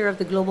co-chair of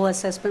the Global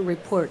Assessment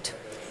Report.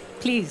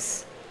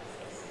 Please.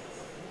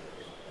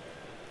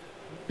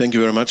 Thank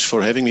you very much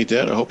for having me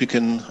there. I hope you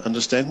can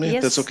understand me.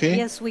 Yes, that's okay?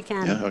 Yes, we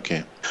can. Yeah,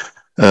 okay.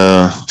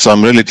 So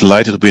I'm really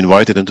delighted to be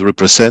invited and to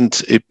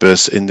represent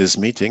IPBES in this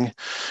meeting,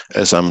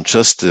 as I'm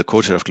just the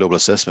co-chair of global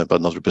assessment,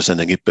 but not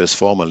representing IPBES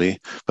formally,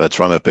 but I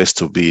try my best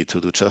to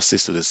do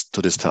justice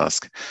to this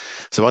task.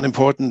 So one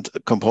important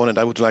component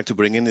I would like to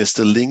bring in is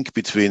the link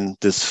between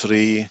these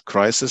three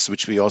crises,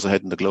 which we also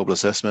had in the global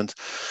assessment,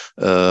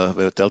 where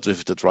we dealt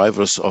with the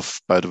drivers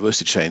of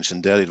biodiversity change.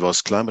 And there it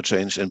was climate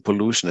change and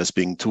pollution as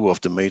being two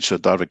of the major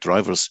direct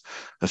drivers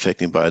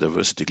affecting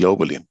biodiversity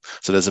globally.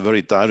 So there's a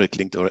very direct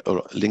link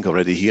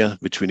already here,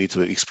 which we need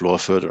to explore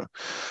further.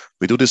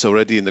 We do this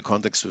already in the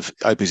context of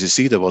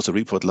IPCC. There was a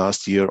report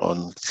last year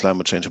on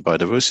climate change and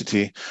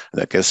biodiversity,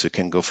 and I guess we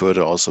can go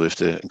further also with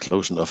the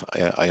inclusion of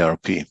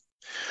IRP.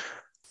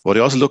 What I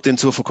also looked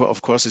into,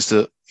 of course, is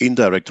the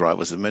indirect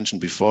drivers. I mentioned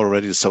before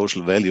already the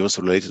social values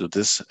related to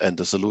this, and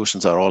the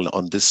solutions are all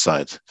on this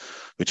side,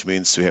 which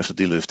means we have to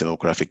deal with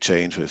demographic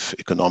change, with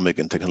economic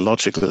and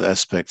technological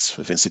aspects,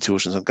 with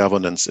institutions and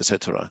governance,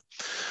 etc.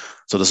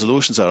 So the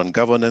solutions are on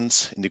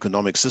governance, in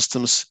economic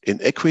systems, in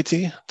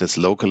equity, that's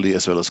locally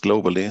as well as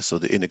globally. So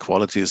the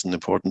inequality is an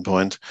important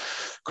point.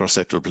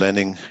 Cross-sectoral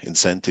planning,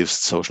 incentives,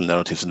 social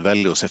narratives, and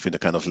values have been the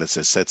kind of, let's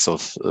say, sets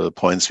of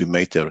points we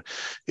made there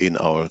in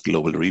our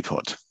global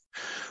report.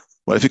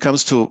 Well, if it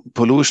comes to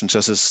pollution,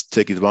 just as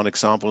take it one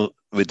example,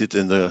 we did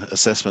in the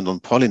assessment on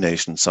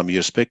pollination some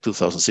years back,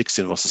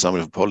 2016 was the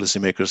summary of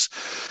policymakers.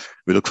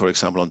 We look, for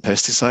example, on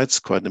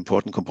pesticides, quite an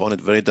important component,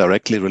 very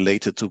directly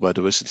related to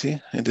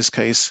biodiversity in this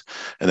case.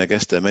 And I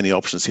guess there are many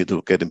options here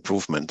to get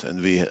improvement.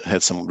 And we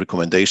had some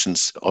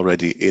recommendations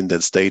already in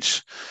that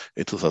stage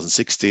in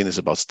 2016. It's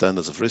about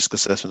standards of risk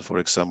assessment, for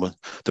example.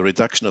 The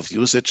reduction of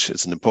usage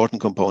is an important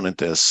component.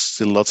 There's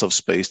still lots of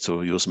space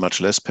to use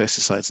much less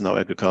pesticides in our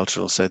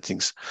agricultural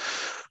settings.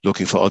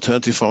 Looking for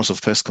alternative forms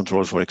of pest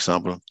control, for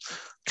example.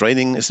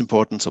 Training is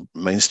important, so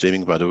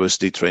mainstreaming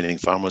biodiversity, training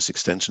farmers,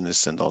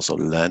 extensionists, and also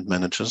land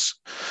managers.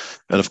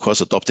 And of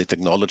course, adopting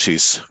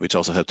technologies, which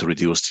also help to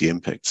reduce the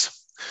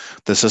impacts.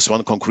 This is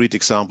one concrete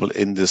example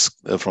in this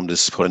from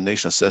this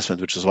pollination assessment,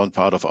 which is one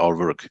part of our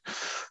work.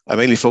 I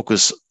mainly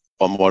focus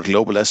on more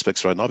global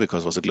aspects right now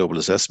because it was a global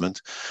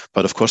assessment.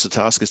 But of course, the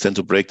task is then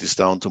to break this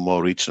down to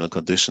more regional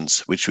conditions,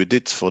 which we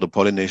did for the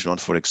pollination one,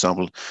 for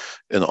example,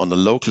 on a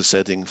local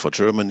setting for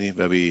Germany,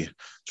 where we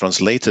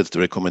translated the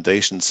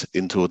recommendations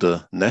into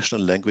the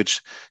national language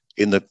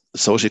in the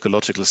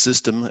socio-ecological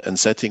system and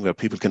setting where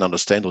people can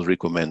understand what we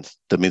recommend.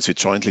 That means we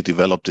jointly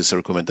developed these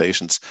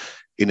recommendations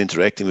in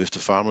interacting with the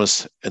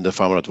farmers and the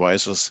farmer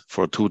advisors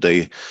for a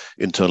 2-day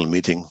internal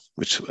meeting,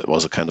 which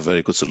was a kind of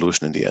very good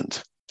solution in the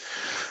end.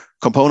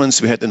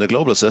 Components we had in the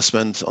global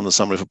assessment on the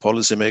summary for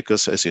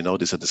policymakers. As you know,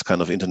 these are this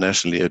kind of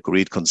internationally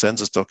agreed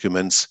consensus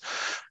documents.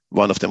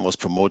 One of them was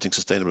promoting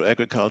sustainable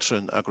agriculture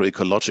and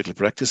agroecological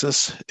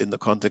practices in the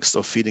context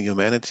of feeding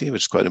humanity,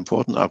 which is quite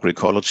important.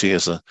 Agroecology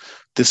as a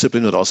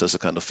discipline, but also as a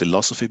kind of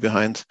philosophy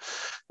behind.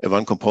 And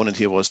one component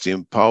here was the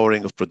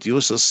empowering of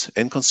producers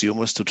and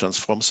consumers to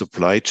transform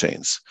supply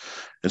chains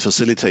and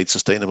facilitate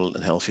sustainable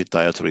and healthy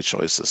dietary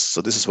choices.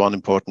 So this is one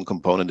important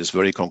component, is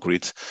very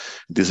concrete.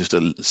 This is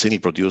the single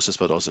producers,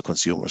 but also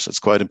consumers. It's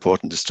quite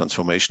important, this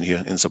transformation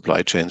here in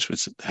supply chains,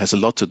 which has a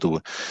lot to do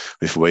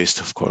with waste,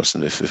 of course,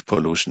 and with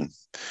pollution.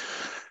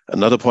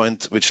 Another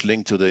point which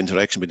linked to the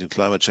interaction between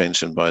climate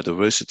change and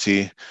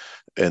biodiversity,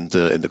 and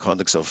in the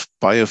context of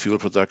biofuel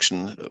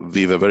production,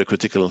 we were very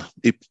critical,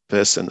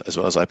 IPBES and as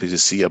well as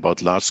IPCC,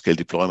 about large-scale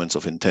deployments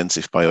of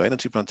intensive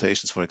bioenergy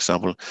plantations, for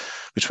example,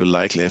 which will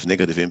likely have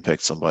negative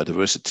impacts on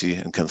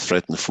biodiversity and can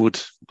threaten food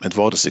and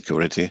water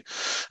security,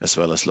 as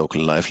well as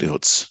local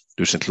livelihoods,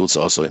 which includes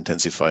also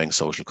intensifying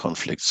social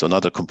conflicts. So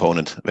another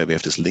component where we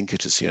have these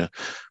linkages here,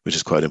 which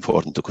is quite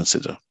important to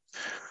consider.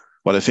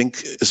 What I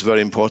think is very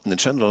important in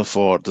general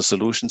for the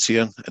solutions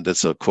here, and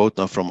that's a quote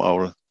now from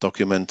our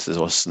document, this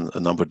was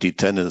number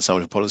D10 in the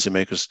summary of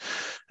policymakers,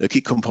 a key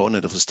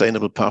component of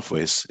sustainable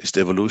pathways is the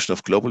evolution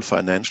of global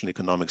financial and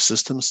economic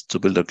systems to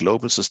build a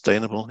global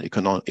sustainable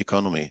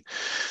economy,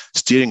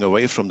 steering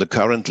away from the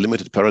current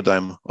limited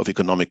paradigm of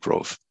economic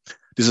growth.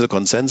 This is a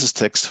consensus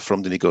text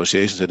from the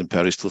negotiations in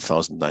Paris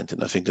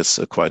 2019. I think that's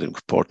a quite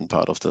important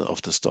part of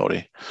the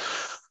story.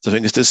 So I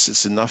think this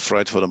is enough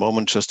right for the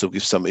moment just to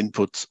give some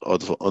input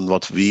on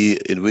what we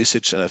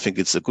envisage. And I think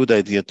it's a good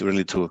idea to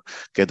really to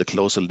get a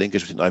closer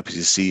linkage between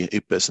IPCC,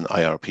 IPBES, and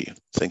IRP.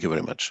 Thank you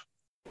very much.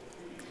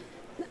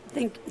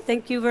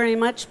 Thank you very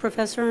much,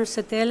 Professor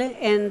Setele.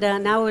 And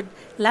now,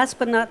 last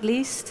but not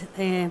least,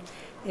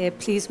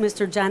 please,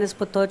 Mr. Janis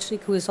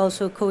Potočnik, who is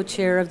also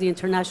co-chair of the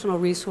International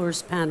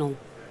Resource Panel.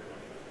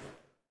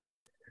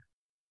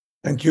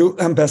 Thank you,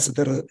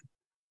 Ambassador.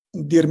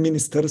 Dear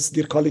ministers,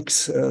 dear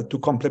colleagues, to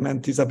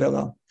complement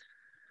Isabella,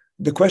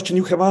 the question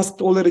you have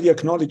asked already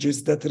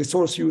acknowledges that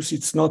resource use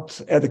is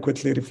not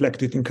adequately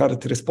reflected in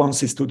current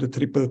responses to the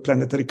triple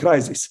planetary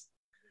crisis.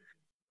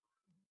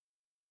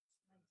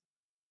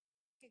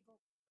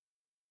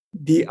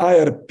 The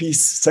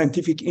IRP's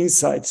scientific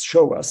insights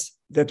show us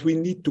that we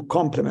need to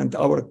complement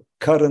our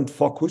current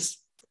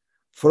focus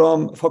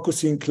from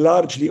focusing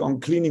largely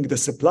on cleaning the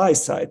supply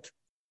side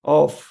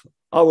of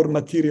our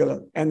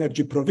material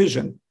energy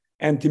provision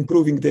and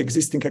improving the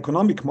existing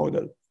economic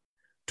model,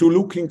 to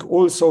looking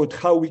also at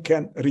how we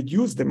can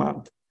reduce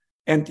demand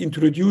and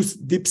introduce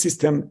deep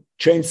system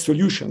change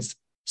solutions,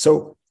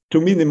 so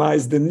to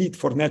minimize the need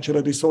for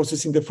natural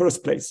resources in the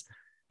first place.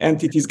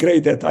 And it is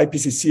great that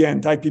IPCC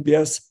and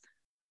IPBES,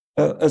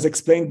 as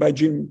explained by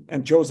Jim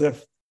and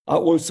Joseph, are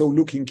also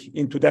looking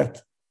into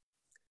that.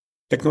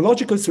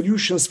 Technological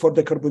solutions for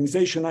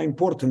decarbonization are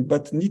important,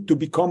 but need to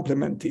be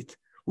complemented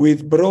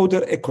with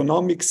broader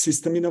economic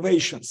system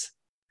innovations.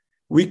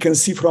 We can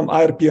see from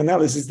IRP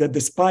analysis that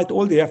despite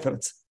all the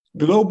efforts,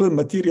 global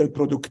material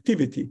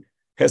productivity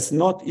has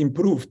not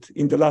improved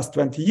in the last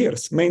 20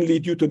 years, mainly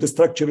due to the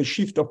structural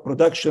shift of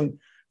production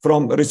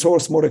from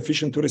resource more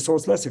efficient to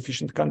resource less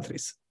efficient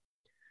countries.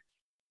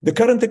 The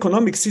current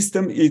economic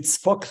system is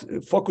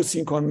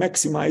focusing on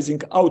maximizing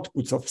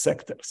outputs of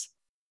sectors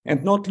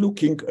and not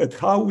looking at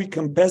how we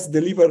can best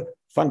deliver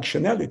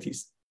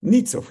functionalities,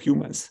 needs of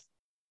humans.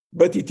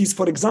 But it is,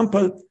 for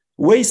example,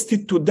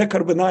 wasted to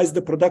decarbonize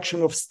the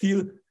production of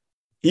steel,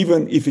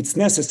 even if it's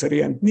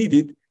necessary and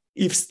needed,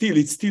 if steel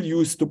is still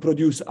used to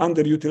produce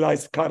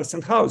underutilized cars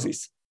and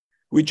houses.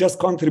 We just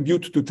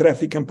contribute to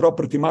traffic and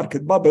property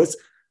market bubbles,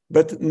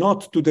 but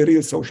not to the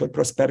real social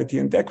prosperity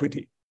and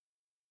equity.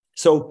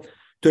 So,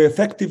 to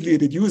effectively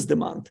reduce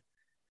demand,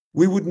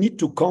 we would need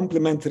to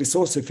complement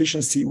resource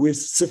efficiency with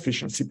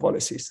sufficiency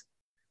policies.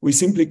 We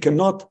simply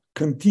cannot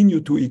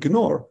continue to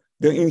ignore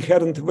the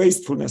inherent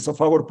wastefulness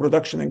of our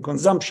production and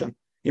consumption,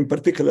 in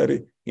particular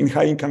in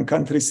high-income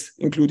countries,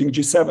 including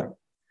G7.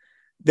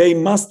 They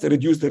must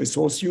reduce the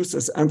resource use,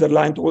 as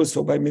underlined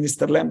also by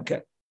Minister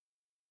Lemke.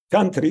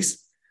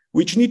 Countries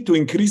which need to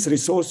increase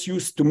resource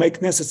use to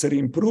make necessary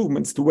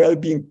improvements to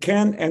well-being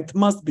can and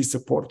must be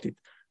supported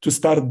to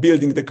start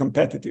building the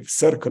competitive,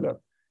 circular,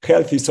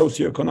 healthy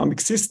socioeconomic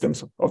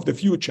systems of the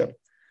future,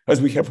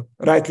 as we have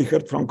rightly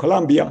heard from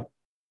Colombia,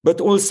 but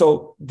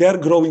also their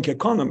growing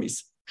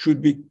economies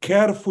should be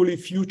carefully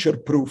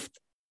future-proofed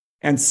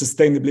and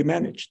sustainably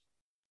managed.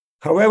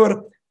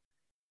 However,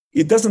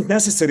 it doesn't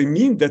necessarily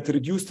mean that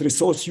reduced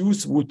resource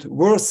use would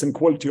worsen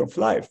quality of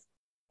life,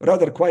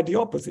 rather quite the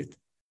opposite.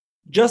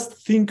 Just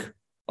think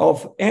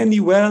of any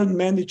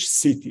well-managed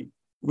city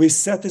with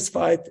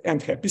satisfied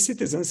and happy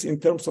citizens in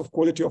terms of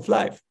quality of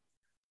life.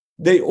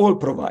 They all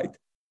provide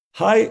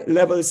high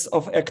levels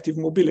of active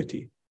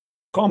mobility,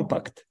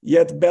 compact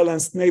yet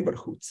balanced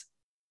neighborhoods,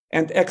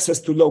 and access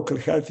to local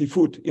healthy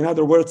food. In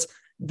other words,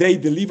 they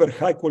deliver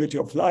high quality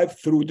of life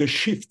through the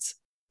shifts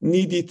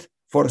needed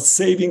for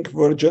saving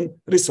virgin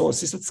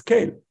resources at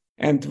scale.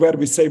 And where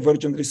we say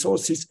virgin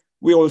resources,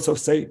 we also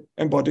say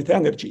embodied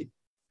energy.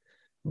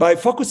 By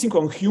focusing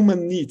on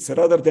human needs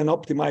rather than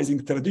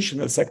optimizing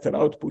traditional sector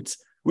outputs,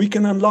 we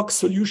can unlock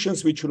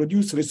solutions which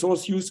reduce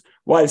resource use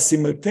while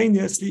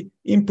simultaneously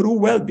improve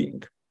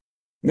well-being.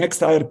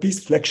 Next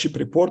IRP's flagship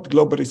report,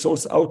 Global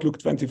Resource Outlook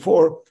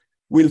 24,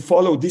 will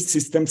follow this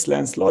systems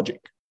lens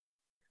logic.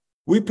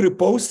 We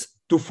propose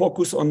to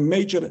focus on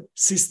major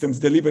systems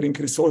delivering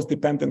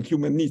resource-dependent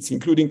human needs,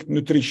 including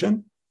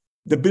nutrition,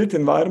 the built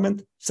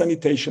environment,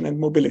 sanitation, and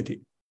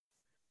mobility.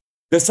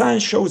 The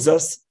science shows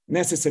us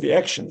necessary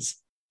actions,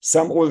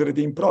 some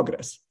already in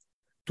progress,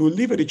 to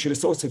leverage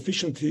resource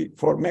efficiency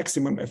for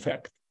maximum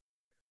effect.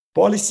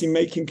 Policy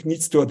making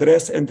needs to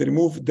address and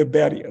remove the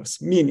barriers,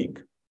 meaning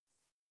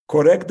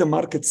correct the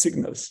market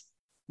signals,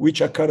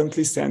 which are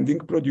currently sending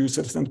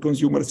producers and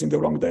consumers in the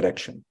wrong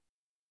direction.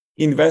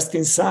 Invest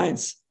in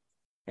science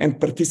and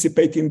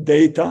participate in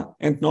data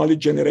and knowledge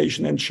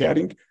generation and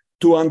sharing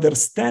to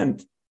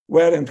understand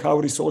where and how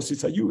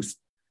resources are used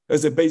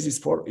as a basis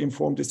for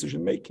informed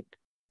decision making.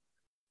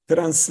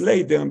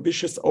 Translate the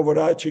ambitious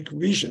overarching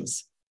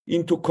visions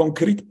into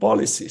concrete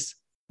policies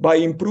by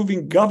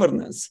improving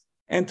governance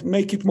and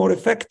make it more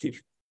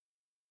effective.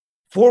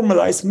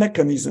 Formalize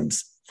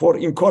mechanisms for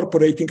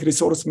incorporating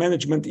resource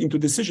management into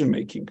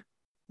decision-making.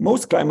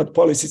 Most climate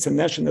policies and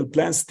national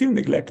plans still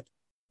neglect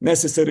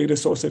necessary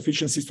resource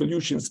efficiency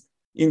solutions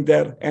in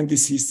their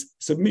NDCs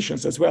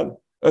submissions, as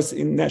well as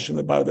in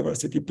national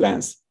biodiversity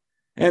plans.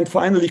 And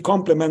finally,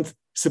 complement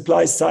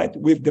supply side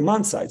with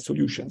demand side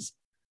solutions.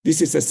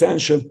 This is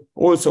essential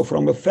also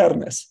from a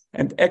fairness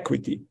and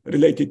equity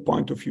related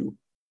point of view.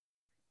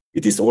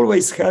 It is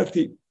always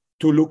healthy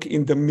to look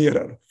in the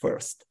mirror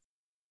first.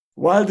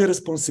 While the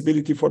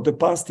responsibility for the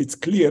past is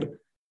clear,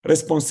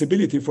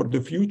 responsibility for the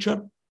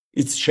future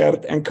is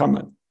shared and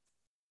common.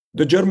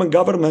 The German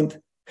government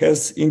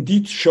has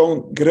indeed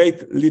shown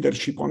great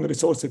leadership on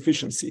resource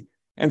efficiency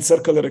and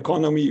circular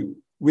economy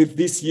with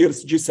this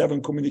year's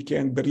G7 communique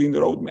and Berlin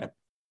roadmap.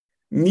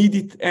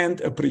 Needed and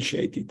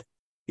appreciated.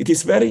 It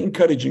is very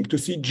encouraging to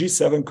see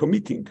G7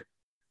 committing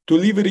to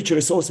leverage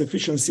resource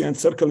efficiency and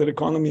circular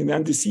economy in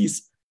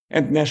NDCs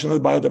and national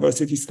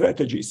biodiversity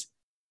strategies.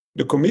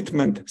 The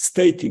commitment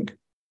stating,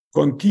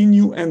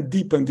 continue and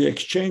deepen the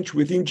exchange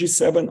within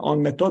G7 on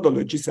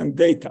methodologies and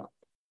data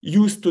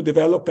used to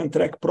develop and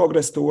track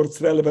progress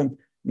towards relevant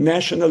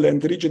national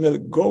and regional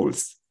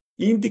goals,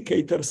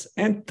 indicators,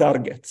 and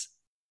targets.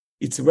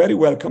 It's a very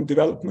welcome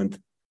development,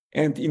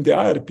 and in the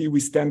IRP we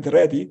stand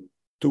ready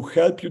to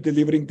help you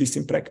delivering this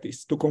in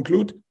practice. To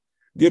conclude,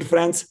 dear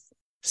friends,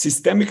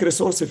 systemic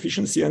resource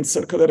efficiency and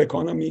circular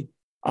economy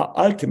are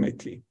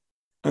ultimately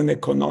an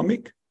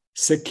economic,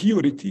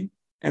 security,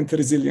 and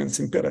resilience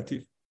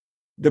imperative.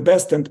 The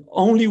best and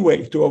only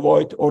way to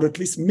avoid or at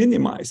least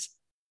minimize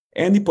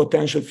any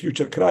potential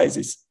future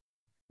crisis,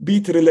 be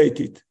it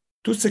related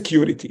to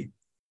security,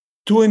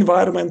 to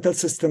environmental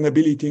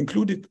sustainability,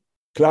 including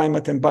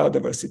climate and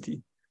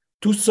biodiversity,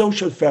 to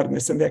social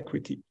fairness and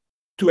equity,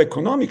 to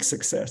economic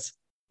success,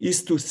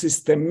 is to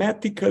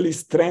systematically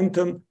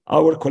strengthen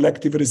our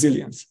collective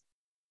resilience.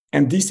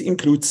 And this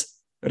includes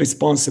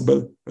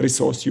responsible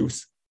resource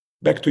use.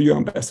 Back to you,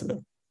 Ambassador.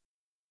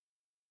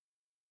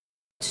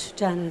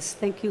 Janice,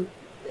 thank you.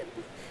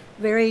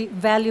 Very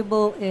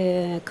valuable,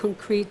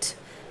 concrete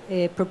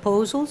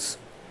proposals.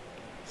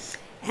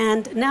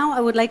 And now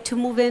I would like to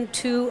move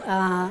into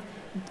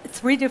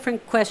 3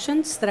 different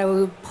questions that I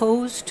will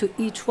pose to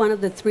each one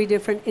of the 3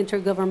 different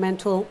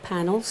intergovernmental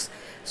panels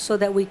so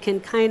that we can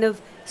kind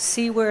of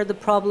see where the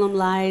problem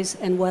lies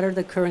and what are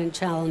the current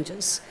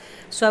challenges.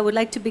 So I would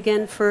like to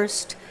begin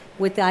first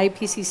with the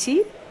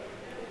IPCC.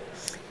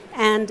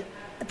 And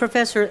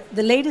Professor,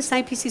 the latest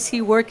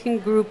IPCC Working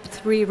Group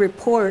 3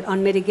 report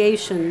on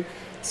mitigation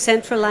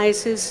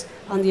centralizes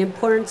on the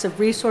importance of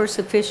resource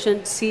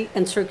efficiency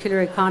and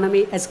circular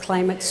economy as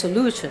climate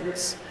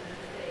solutions.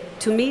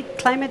 To meet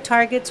climate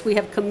targets, we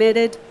have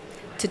committed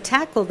to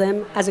tackle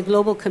them as a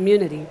global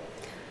community.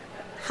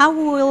 How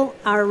will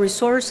our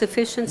resource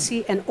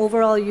efficiency and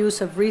overall use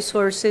of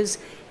resources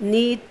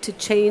need to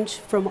change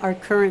from our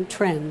current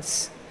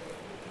trends?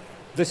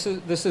 This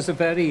is a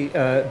very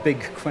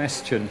big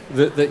question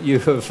that you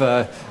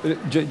have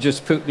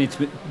just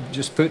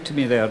put to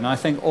me there, and I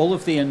think all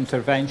of the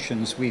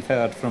interventions we've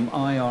heard from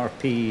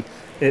IRP,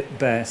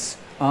 IPBES,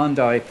 and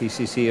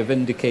IPCC have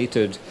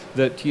indicated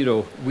that, you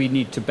know, we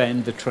need to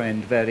bend the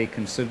trend very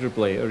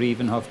considerably, or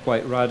even have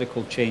quite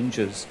radical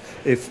changes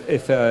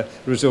if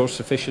resource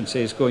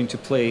efficiency is going to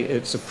play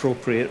its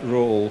appropriate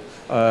role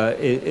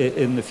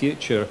in the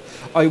future.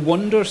 I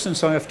wonder,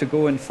 since I have to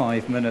go in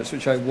 5 minutes,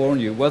 which I warn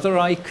you, whether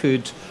I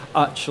could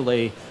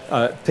actually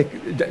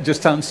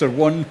just answer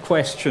one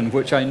question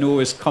which I know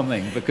is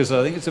coming, because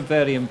I think it's a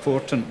very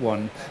important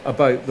one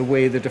about the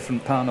way the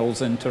different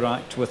panels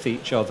interact with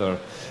each other.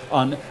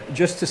 And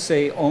just to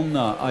say on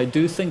that, I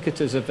do think it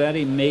is a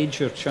very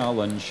major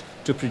challenge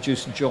to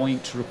produce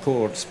joint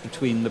reports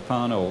between the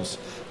panels,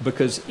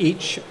 because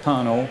each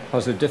panel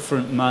has a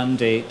different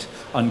mandate,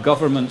 and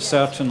governments,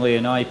 certainly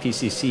in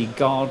IPCC,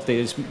 guard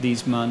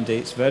these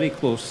mandates very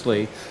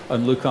closely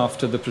and look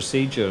after the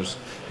procedures.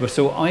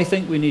 So I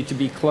think we need to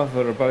be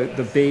clever about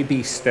the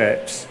baby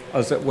steps,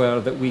 as it were,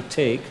 that we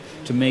take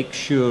to make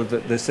sure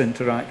that this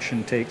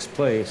interaction takes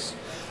place.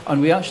 And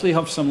we actually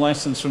have some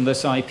lessons from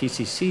this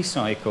IPCC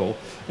cycle.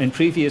 In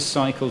previous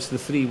cycles, the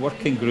 3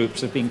 working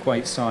groups have been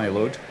quite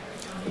siloed.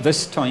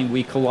 This time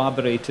we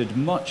collaborated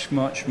much,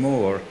 much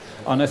more.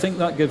 And I think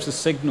that gives a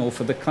signal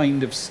for the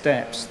kind of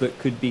steps that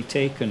could be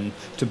taken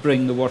to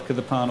bring the work of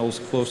the panels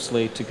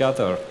closely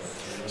together.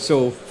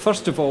 So,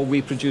 first of all,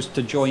 we produced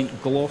a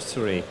joint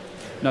glossary.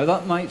 Now,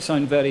 that might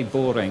sound very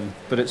boring,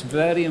 but it's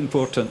very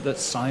important that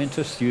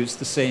scientists use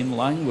the same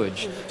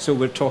language, so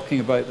we're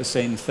talking about the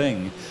same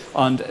thing.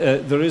 And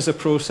there is a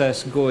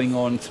process going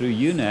on through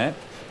UNEP,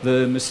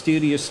 the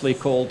mysteriously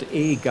called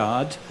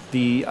AGAD,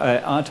 the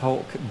Ad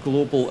Hoc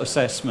Global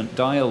Assessment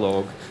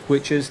Dialogue,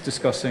 which is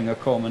discussing a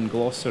common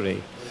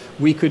glossary.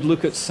 We could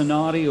look at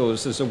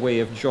scenarios as a way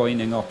of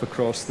joining up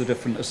across the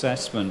different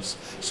assessments,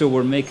 so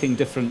we're making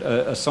different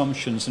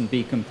assumptions and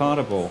be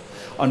comparable.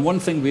 And one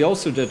thing we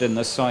also did in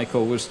this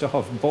cycle was to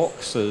have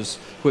boxes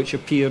which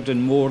appeared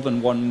in more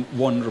than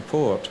one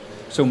report.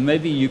 So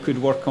maybe you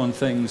could work on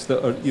things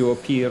that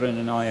appear in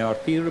an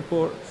IRP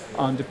report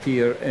and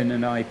appear in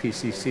an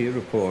IPCC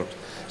report.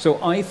 So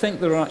I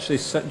think there are actually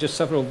just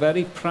several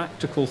very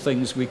practical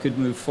things we could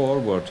move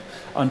forward.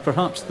 And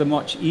perhaps the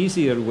much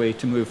easier way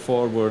to move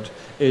forward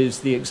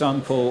is the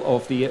example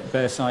of the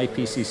IPBES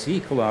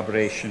IPCC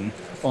collaboration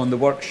on the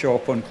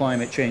workshop on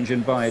climate change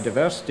and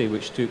biodiversity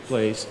which took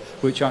place,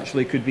 which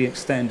actually could be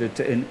extended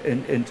to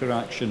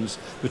interactions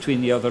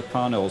between the other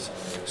panels.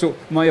 So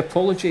my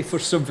apology for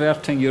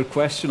subverting your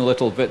question a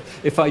little bit.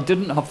 If I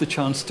didn't have the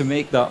chance to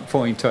make that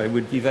point, I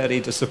would be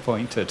very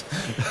disappointed.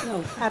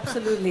 No,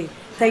 absolutely.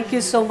 Thank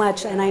you so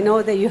much. And I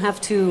know that you have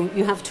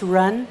to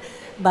run,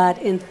 but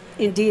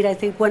indeed, I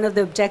think one of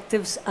the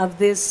objectives of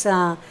this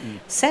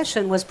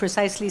session was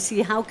precisely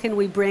see how can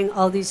we bring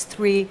all these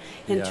 3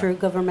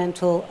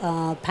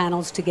 intergovernmental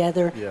panels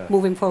together,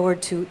 moving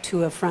forward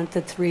to affront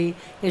the 3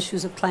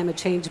 issues of climate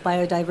change,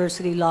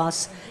 biodiversity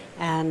loss,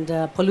 and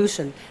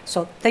pollution.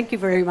 So thank you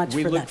very much for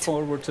that. We look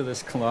forward to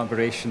this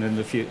collaboration in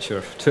the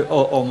future, to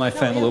all my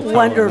fellow panelists.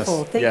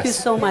 Wonderful. Thank you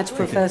so much,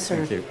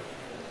 Professor. Thank you.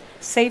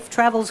 Safe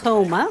travels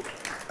home, huh?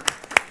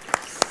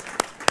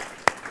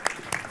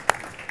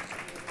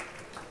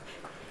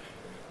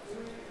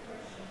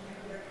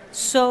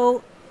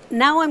 So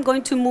now I'm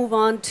going to move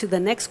on to the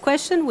next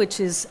question, which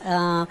is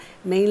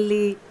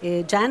mainly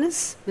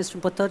Janice, Mr.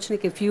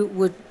 Potocznik, if you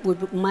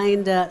would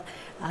mind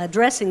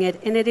addressing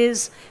it. And it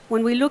is,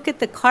 when we look at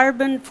the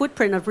carbon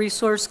footprint of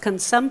resource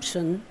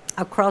consumption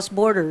across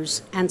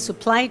borders and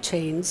supply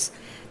chains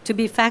to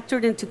be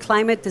factored into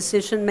climate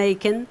decision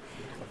making,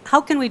 how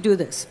can we do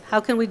this? How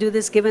can we do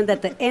this given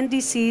that the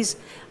NDCs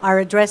are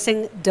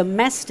addressing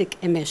domestic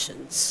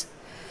emissions?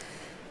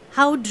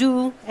 How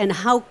do and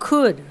how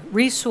could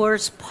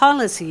resource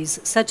policies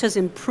such as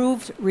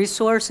improved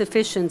resource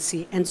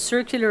efficiency and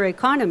circular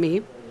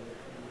economy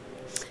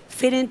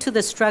fit into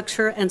the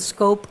structure and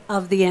scope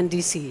of the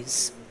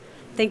NDCs?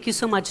 Thank you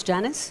so much,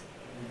 Janice.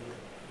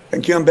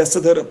 Thank you,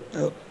 Ambassador.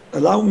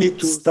 Allow me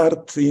to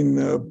start in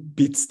a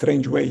bit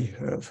strange way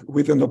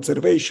with an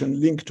observation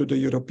linked to the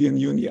European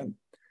Union.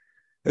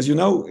 As you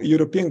know,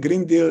 European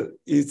Green Deal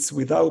is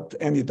without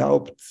any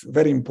doubt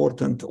very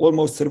important,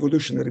 almost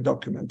revolutionary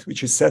document,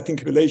 which is setting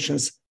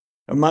relations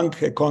among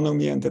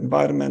economy and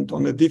environment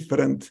on a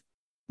different,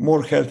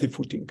 more healthy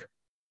footing.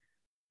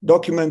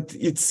 Document,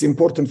 it's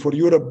important for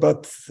Europe,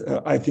 but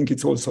I think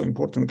it's also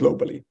important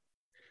globally.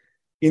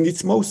 In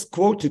its most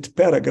quoted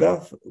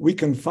paragraph, we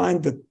can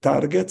find the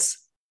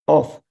targets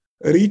of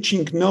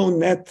reaching no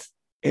net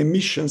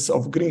emissions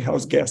of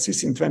greenhouse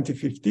gases in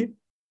 2050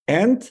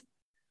 and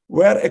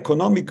where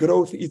economic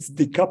growth is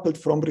decoupled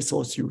from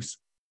resource use.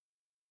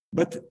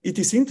 But it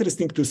is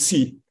interesting to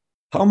see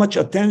how much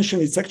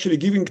attention it's actually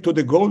giving to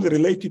the goal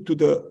related to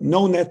the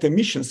no net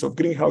emissions of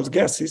greenhouse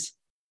gases,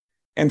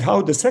 and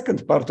how the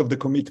second part of the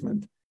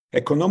commitment,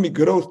 economic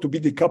growth to be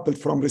decoupled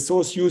from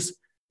resource use,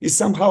 is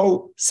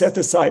somehow set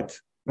aside,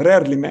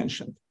 rarely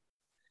mentioned.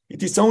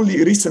 It is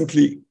only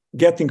recently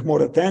getting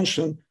more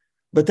attention,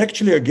 but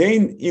actually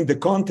again in the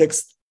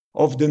context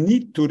of the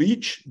need to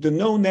reach the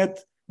no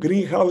net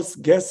greenhouse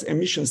gas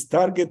emissions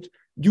target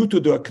due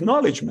to the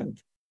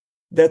acknowledgement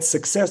that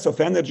success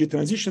of energy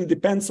transition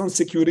depends on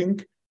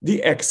securing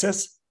the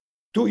access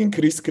to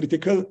increase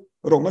critical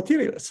raw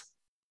materials.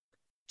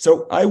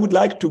 So I would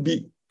like to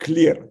be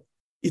clear.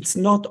 It's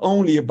not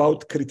only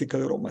about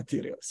critical raw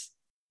materials,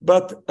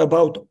 but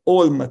about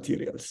all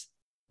materials,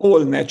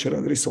 all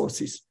natural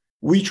resources,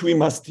 which we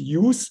must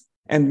use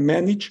and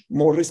manage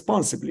more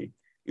responsibly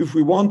if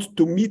we want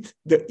to meet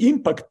the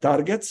impact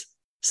targets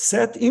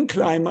set in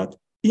climate,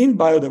 in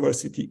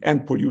biodiversity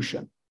and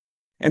pollution.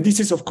 And this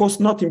is, of course,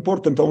 not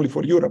important only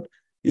for Europe.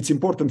 It's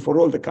important for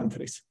all the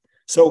countries.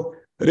 So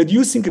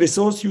reducing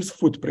resource use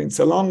footprints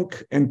along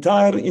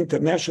entire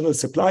international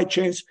supply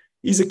chains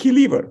is a key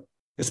lever,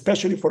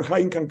 especially for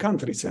high-income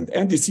countries. And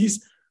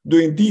NDCs do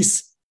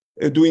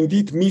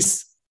indeed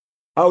miss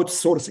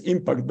outsource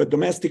impact, but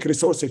domestic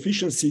resource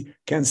efficiency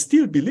can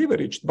still be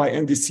leveraged by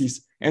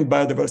NDCs and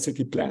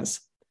biodiversity plans.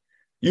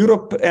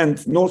 Europe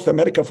and North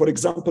America, for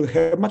example,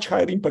 have much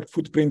higher impact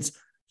footprints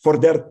for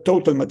their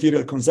total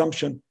material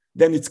consumption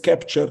than it's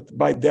captured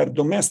by their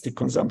domestic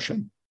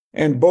consumption.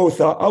 And both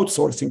are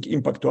outsourcing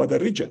impact to other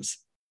regions.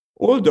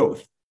 Although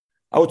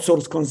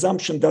outsourced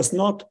consumption does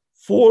not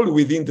fall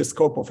within the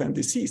scope of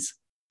NDCs,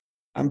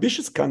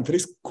 ambitious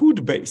countries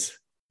could base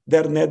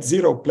their net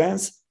zero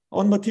plans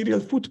on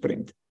material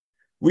footprint,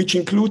 which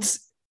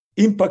includes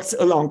impacts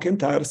along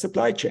entire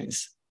supply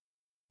chains.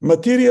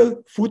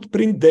 Material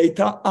footprint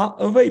data are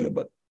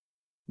available.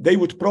 They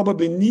would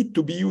probably need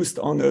to be used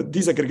on a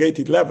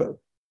disaggregated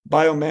level,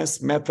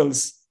 biomass,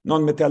 metals,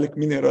 non-metallic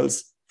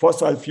minerals,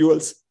 fossil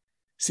fuels,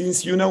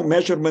 since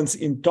measurements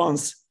in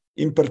tons,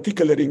 in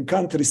particular in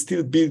countries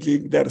still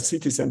building their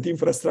cities and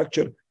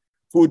infrastructure,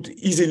 could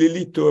easily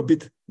lead to a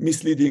bit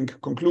misleading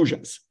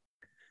conclusions.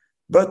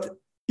 But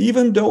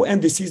even though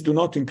NDCs do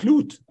not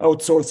include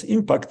outsourced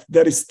impact,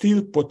 there is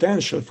still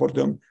potential for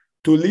them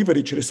to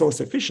leverage resource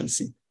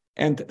efficiency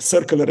and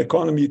circular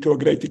economy to a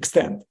great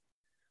extent.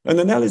 An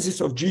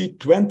analysis of G20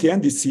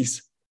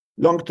 NDCs,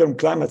 long-term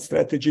climate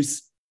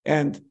strategies,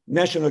 and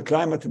national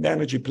climate and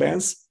energy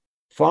plans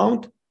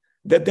found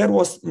that there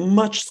was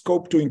much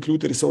scope to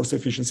include resource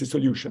efficiency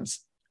solutions.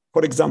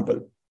 For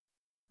example,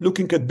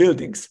 looking at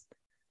buildings,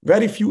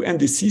 very few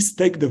NDCs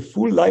take the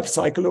full life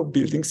cycle of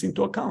buildings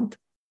into account.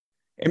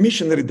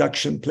 Emission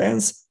reduction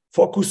plans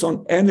focus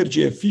on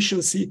energy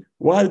efficiency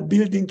while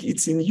building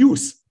is in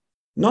use,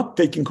 not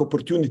taking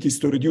opportunities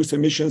to reduce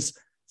emissions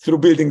through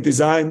building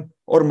design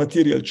or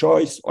material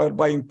choice, or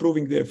by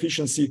improving the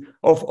efficiency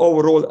of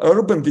overall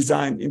urban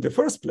design in the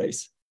first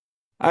place.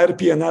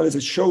 IRP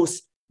analysis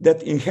shows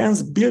that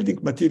enhanced building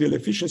material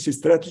efficiency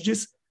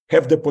strategies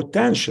have the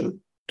potential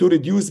to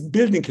reduce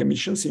building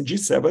emissions in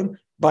G7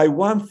 by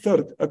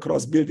 1/3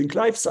 across building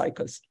life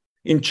cycles.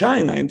 In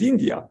China and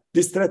India,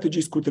 these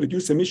strategies could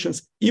reduce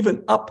emissions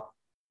even up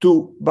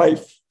to by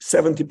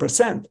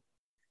 70%.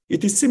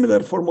 It is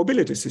similar for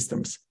mobility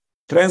systems.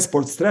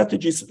 Transport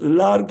strategies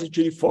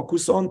largely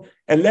focus on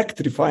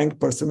electrifying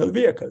personal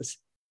vehicles,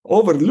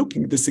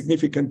 overlooking the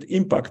significant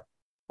impact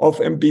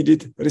of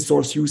embedded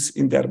resource use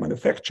in their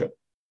manufacture.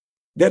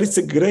 There is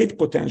a great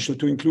potential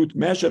to include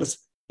measures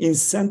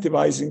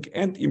incentivizing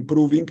and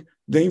improving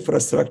the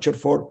infrastructure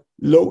for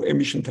low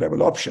emission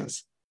travel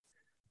options.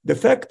 The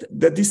fact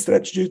that these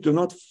strategies do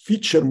not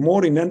feature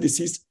more in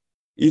NDCs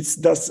is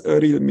thus a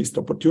real missed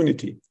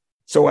opportunity.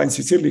 So I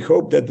sincerely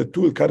hope that the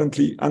tool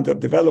currently under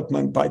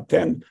development by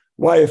 10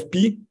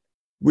 YFP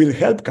will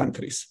help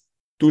countries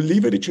to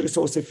leverage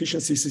resource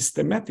efficiency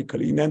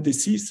systematically in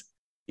NDCs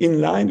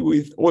in line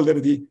with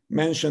already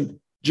mentioned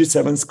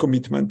G7's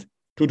commitment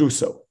to do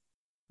so.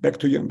 Back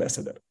to you,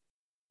 Ambassador.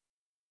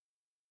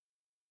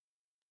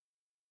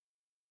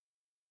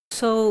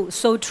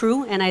 So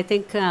true, and I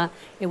think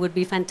it would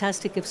be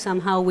fantastic if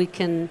somehow we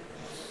can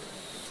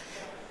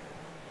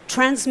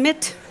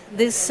transmit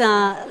this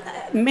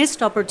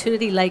missed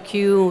opportunity, like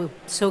you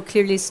so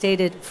clearly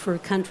stated, for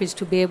countries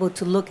to be able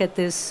to look at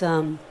this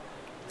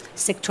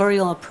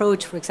sectorial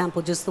approach, for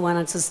example, just the one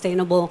on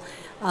sustainable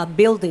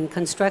building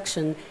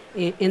construction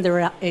in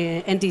their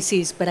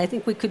NDCs. But I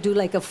think we could do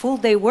like a full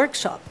day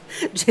workshop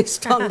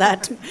just on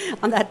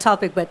that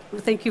topic. But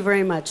thank you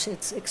very much.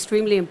 It's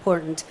extremely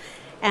important.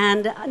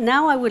 And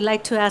now I would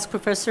like to ask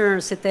Professor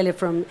Setele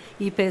from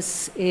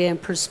IPE's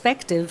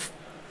perspective.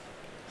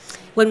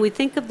 When we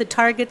think of the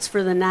targets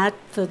for the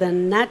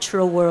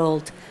natural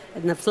world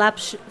and the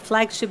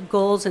flagship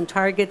goals and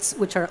targets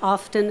which are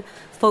often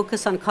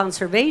focused on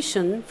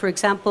conservation, for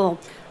example,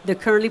 the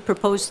currently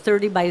proposed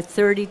 30 by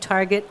 30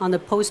 target on the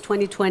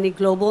post-2020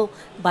 global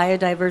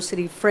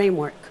biodiversity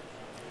framework,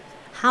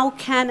 how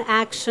can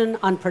action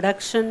on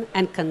production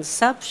and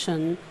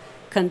consumption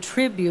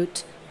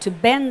contribute to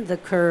bend the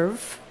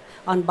curve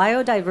on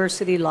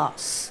biodiversity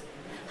loss?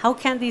 How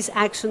can these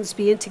actions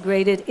be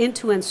integrated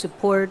into and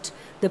support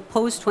the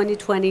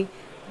post-2020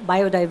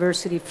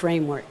 biodiversity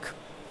framework?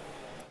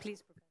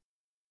 Please.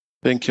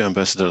 Thank you,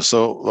 Ambassador.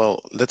 So,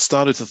 well, let's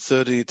start with the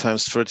 30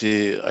 times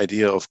 30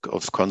 idea of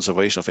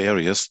conservation of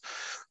areas.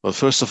 Well,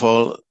 first of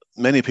all,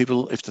 many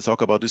people, if they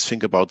talk about this,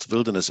 think about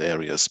wilderness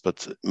areas,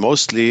 but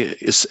mostly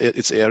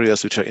it's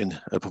areas which are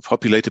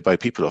populated by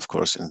people, of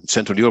course. In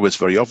Central Europe, it's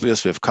very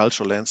obvious. We have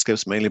cultural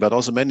landscapes mainly, but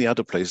also many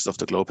other places of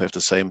the globe have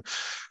the same,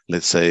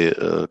 let's say,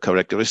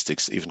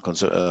 characteristics, even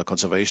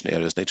conservation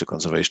areas, nature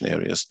conservation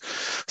areas.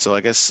 So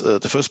I guess the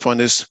first point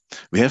is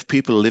we have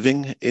people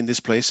living in these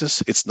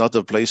places. It's not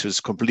a place which is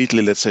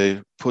completely, let's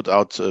say, put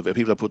out, where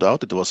people are put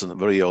out. It was a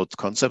very old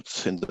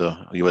concept in the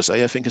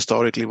USA, I think,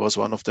 historically was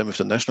one of them with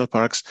the national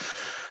parks.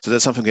 So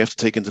that's something we have to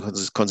take into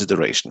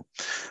consideration.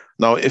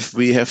 Now, if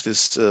we have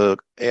these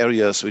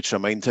areas which are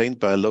maintained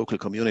by local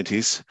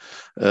communities,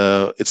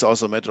 it's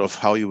also a matter of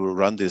how you will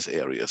run these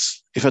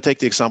areas. If I take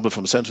the example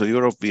from Central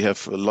Europe, we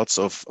have lots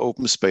of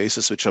open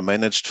spaces which are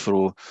managed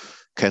through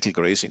cattle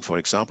grazing, for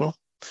example,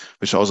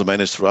 which are also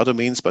managed through other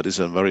means, but is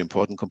a very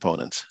important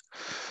component.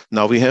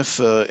 Now we have,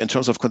 in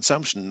terms of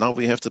consumption, now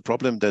we have the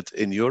problem that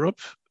in Europe,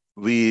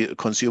 we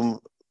consume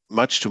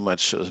much too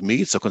much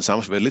meat, so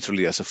consumption very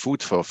literally as a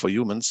food for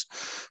humans,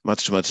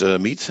 much too much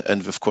meat.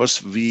 And of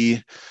course,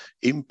 we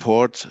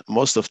import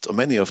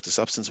many of the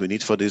substance we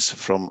need for this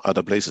from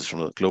other places,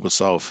 from the global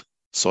south,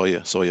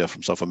 soya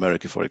from South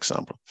America, for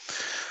example.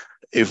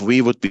 If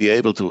we would be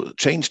able to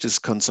change this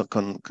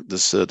consumer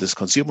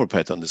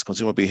pattern, this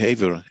consumer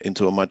behavior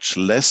into a much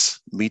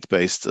less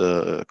meat-based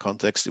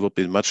context, it would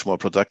be much more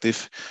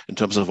productive in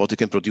terms of what we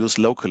can produce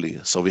locally.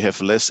 So we have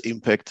less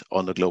impact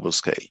on the global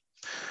scale.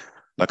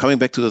 Now, coming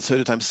back to the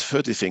 30 times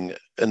 30 thing,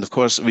 and of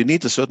course, we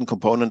need a certain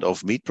component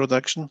of meat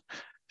production.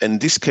 In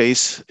this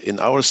case, in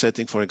our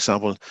setting, for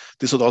example,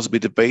 this would also be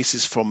the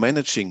basis for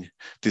managing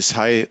these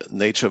high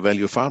nature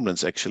value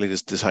farmlands, actually,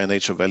 these high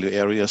nature value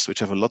areas, which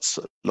have lots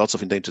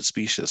of endangered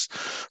species.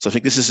 So I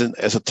think this is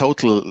as a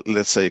total,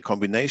 let's say,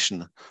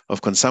 combination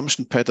of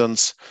consumption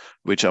patterns,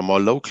 which are more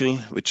local,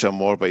 which are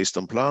more based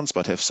on plants,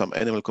 but have some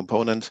animal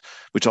component,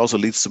 which also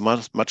leads to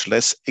much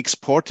less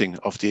exporting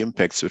of the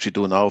impacts, which we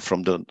do now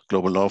from the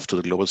global north to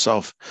the global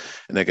south.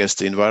 And I guess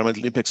the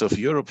environmental impacts of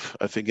Europe,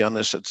 I think,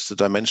 Janis, the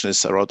dimension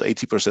is around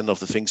 80% of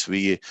the things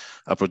we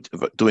are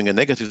doing in a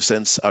negative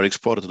sense are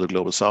exported to the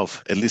global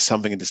south, at least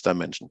something in this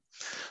dimension.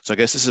 So I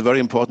guess this is a very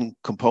important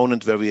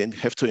component where we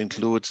have to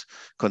include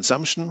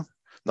consumption,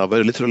 now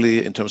very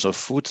literally in terms of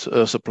food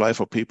supply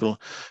for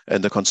people,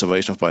 and the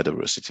conservation of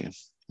biodiversity.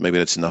 Maybe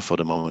that's enough for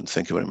the moment.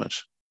 Thank you very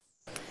much.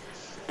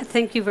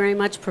 Thank you very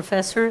much,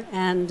 Professor,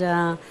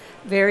 and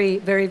very,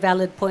 very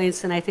valid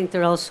points, and I think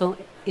they're also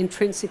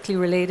intrinsically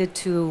related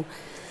to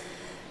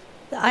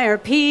the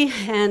IRP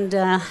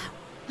and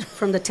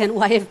from the 10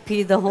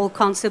 YFP, the whole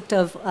concept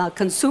of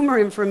consumer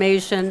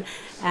information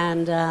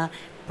and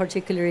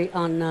particularly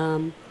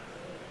on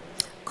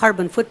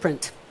carbon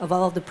footprint of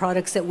all of the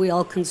products that we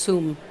all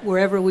consume,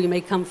 wherever we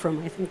may come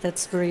from. I think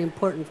that's very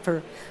important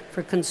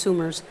for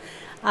consumers.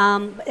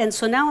 And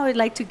so now I would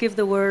like to give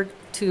the word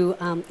to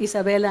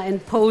Isabella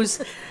and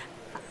pose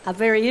a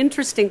very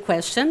interesting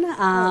question.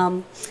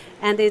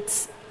 And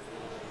it's,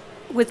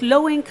 with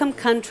low-income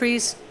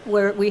countries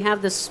where we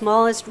have the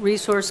smallest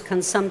resource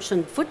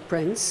consumption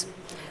footprints,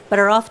 but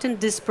are often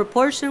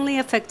disproportionately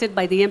affected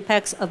by the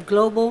impacts of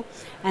global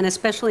and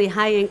especially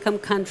high-income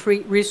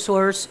country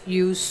resource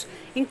use,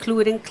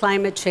 including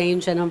climate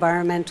change and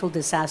environmental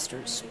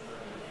disasters.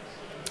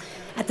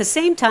 At the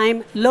same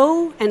time,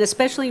 low and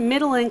especially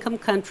middle-income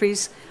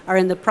countries are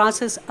in the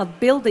process of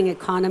building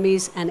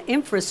economies and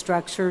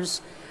infrastructures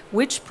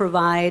which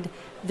provide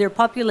their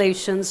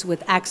populations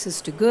with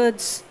access to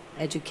goods,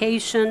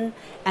 education,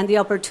 and the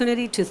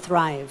opportunity to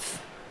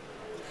thrive.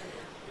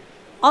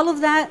 All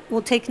of that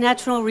will take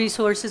natural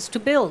resources to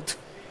build.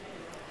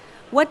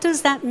 What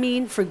does that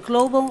mean for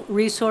global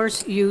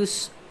resource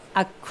use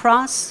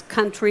across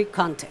country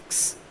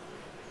contexts?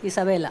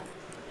 Isabella.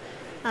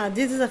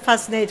 This is a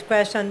fascinating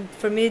question.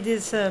 For me,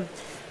 this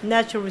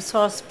natural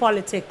resource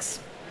politics.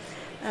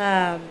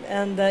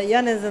 And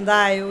Yannis and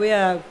I, we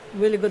are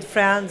really good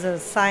friends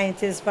as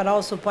scientists, but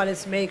also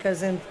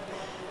policymakers and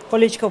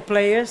political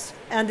players.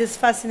 And it's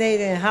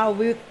fascinating how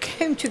we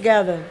came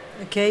together,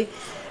 okay,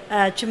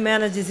 to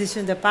manage this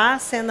issue in the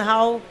past, and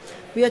how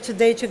we are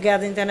today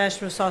together,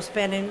 international resource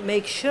planning,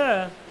 make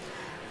sure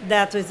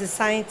that with the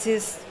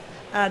scientists,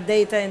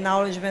 data and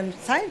knowledge and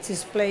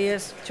scientists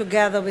players,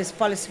 together with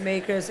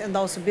policymakers and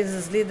also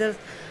business leaders,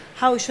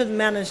 how we should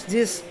manage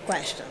this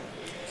question.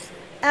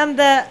 And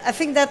I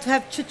think that we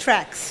have two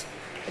tracks,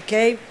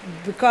 okay?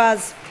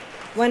 Because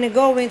when you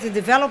go into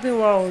developing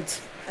world,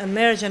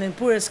 emerging and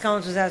poorest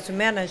countries have to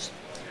manage,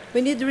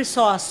 we need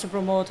resource to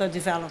promote our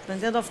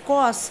development. And of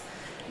course,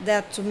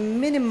 that to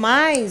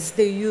minimize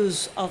the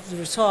use of the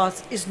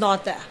resource is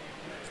not there,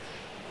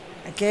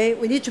 okay?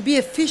 We need to be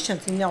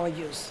efficient in our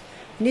use.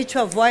 We need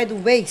to avoid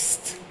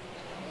waste.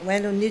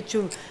 When you need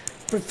to,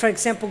 for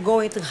example, go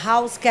into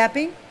house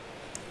capping,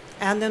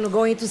 and then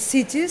go into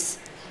cities,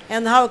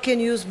 and how can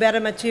you use better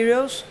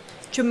materials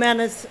to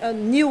manage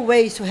new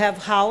ways to have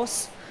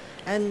house,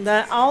 and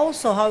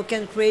also how we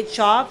can create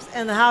jobs,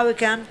 and how we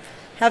can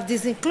have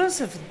this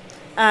inclusive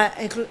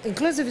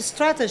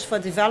strategy for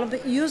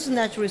development, use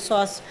natural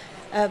resource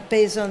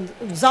based on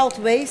without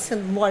waste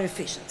and more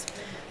efficient.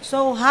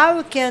 So how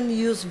we can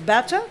use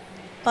better,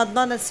 but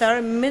not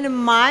necessarily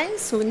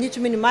minimize. We need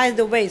to minimize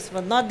the waste,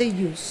 but not the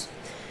use.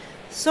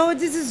 So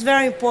this is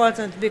very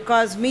important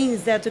because it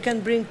means that we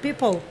can bring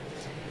people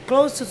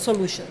close to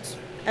solutions.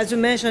 As you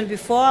mentioned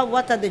before,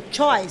 what are the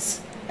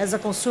choice as a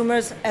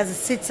consumers, as a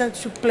citizen,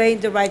 to play in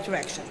the right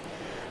direction?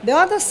 The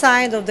other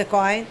side of the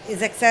coin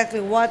is exactly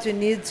what we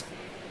need.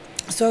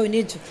 So we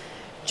need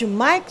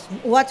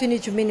what we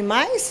need to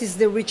minimize is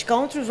the rich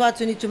countries. What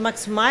we need to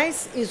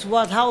maximize is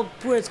how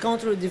poorest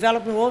countries,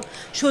 developing world,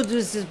 should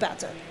do this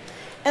better.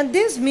 And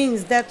this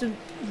means that we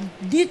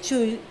need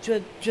to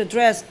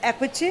address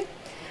equity,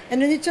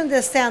 and we need to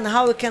understand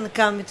how we can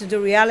come into the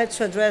reality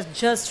to address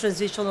just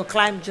transition or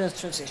climate just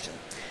transition.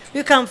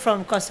 You come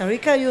from Costa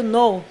Rica, you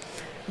know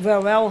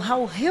very well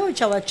how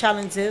huge our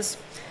challenge is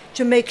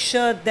to make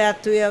sure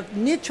that we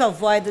need to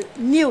avoid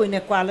new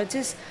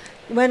inequalities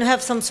when you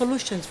have some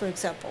solutions, for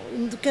example.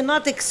 You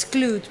cannot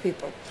exclude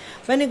people.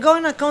 When you go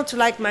in a country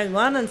like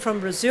mine and from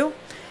Brazil,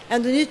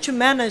 and you need to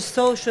manage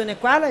social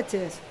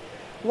inequalities,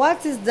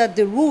 what is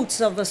the roots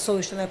of the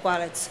social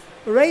inequalities?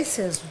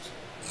 Racism.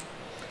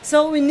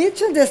 So we need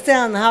to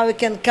understand how we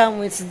can come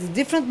with the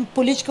different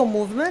political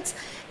movements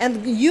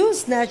and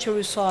use natural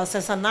resources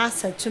as an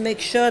asset to make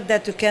sure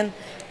that you can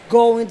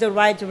go in the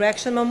right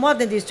direction, but more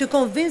than this, to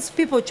convince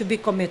people to be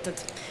committed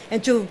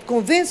and to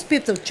convince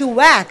people to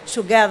act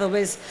together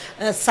with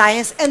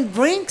science and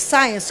bring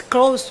science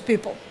close to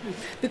people.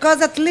 Because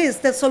at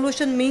least the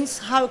solution means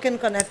how you can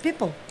connect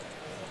people.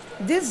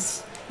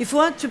 This, if you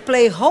want to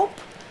play hope,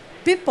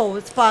 people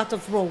is part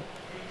of role.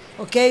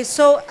 Okay,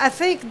 so I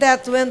think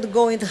that when we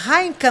go into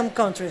high-income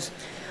countries,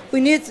 we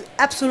need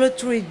absolutely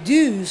to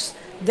reduce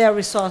their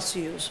resource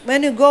use.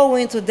 When you go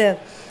into the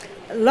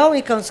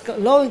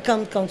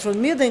low-income countries,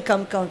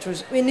 middle-income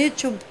countries, we need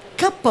to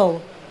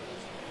couple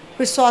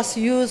resource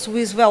use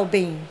with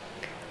well-being.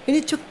 We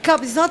need to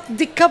couple, it's not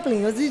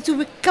decoupling, we need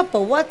to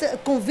couple.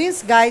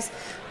 Convince guys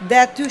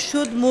that you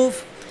should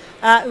move,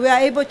 we are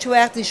able to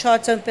act in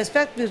short-term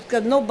perspective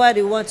because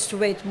nobody wants to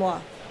wait more.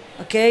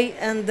 Okay,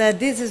 and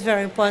this is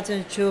very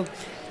important to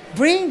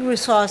bring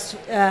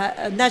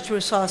natural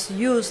resource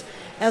use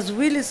as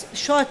really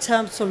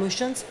short-term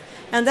solutions.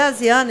 And as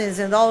Yannis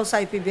and also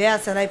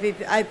IPBS and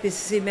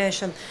IPCC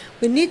mentioned,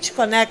 we need to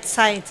connect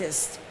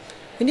scientists.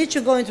 We need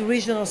to go into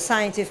regional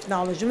scientific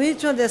knowledge. We need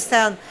to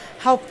understand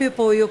how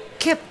people will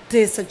keep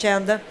this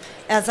agenda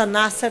as an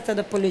asset and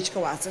a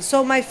political asset.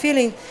 So my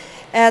feeling,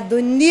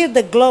 we need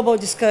the global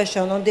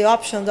discussion on the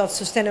options of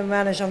sustainable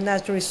management of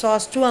natural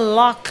resource to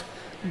unlock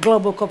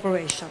global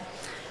cooperation.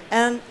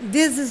 And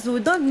this is, we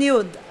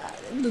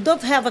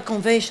don't have a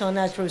conventional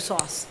natural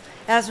resource,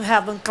 as we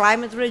have a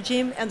climate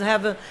regime and we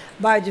have a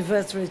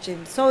biodiversity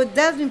regime. So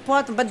that's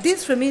important, but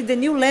this for me is the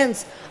new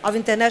lens of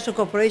international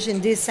cooperation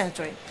in this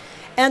century.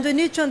 And we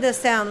need to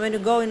understand when you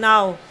go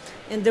now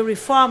in the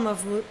reform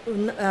of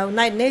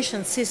United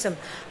Nations system,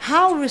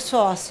 how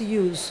resource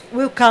use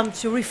will come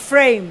to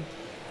reframe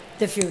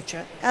the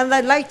future. And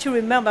I'd like to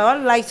remember, I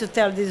would like to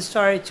tell this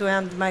story to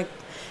end my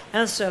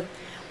answer.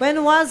 When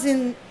I was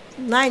in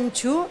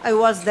 92, I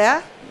was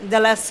there, in the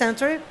last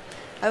century.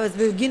 I was at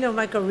the beginning of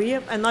my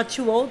career. I'm not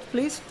too old,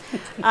 please.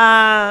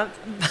 I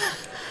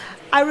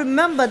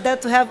remember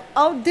that to have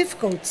all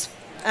difficulties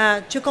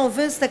to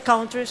convince the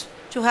countries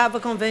to have a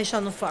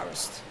convention on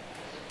forest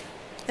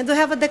and to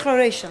have a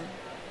declaration.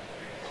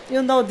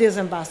 You know this,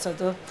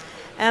 Ambassador,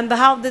 and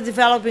how the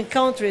developing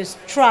countries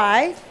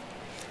try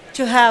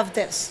to have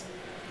this.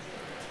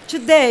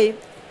 Today,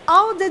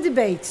 all the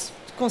debates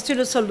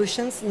consider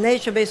solutions,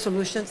 nature-based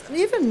solutions, and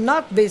even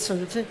not based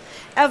solutions.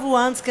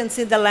 Everyone can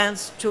see the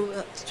lens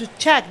to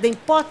check the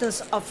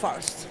importance of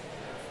forests.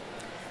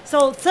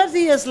 So 30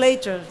 years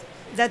later,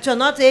 that you're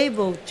not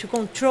able to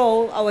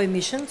control our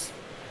emissions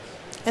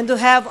and to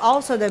have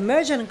also the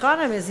emerging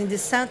economies in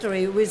this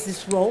century with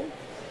this role,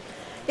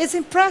 it's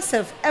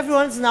impressive.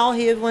 Everyone's now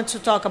here wants to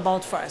talk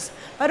about forests.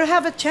 But we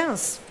have a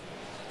chance,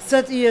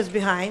 30 years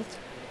behind,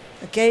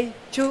 okay,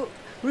 to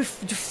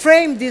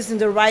frame this in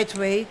the right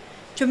way,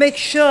 to make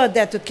sure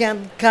that we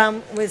can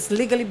come with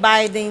legally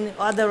binding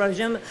other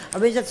arrangements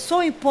that's so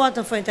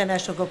important for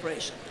international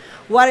cooperation.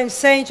 What I'm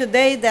saying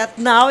today that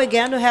now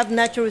again we have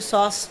natural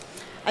resource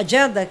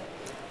agenda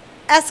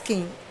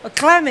asking or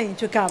claiming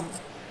to come.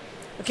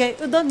 Okay,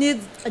 we don't need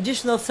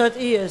additional 30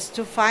 years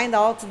to find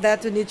out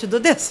that we need to do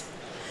this.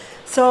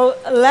 So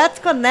let's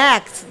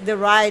connect the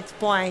right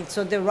points,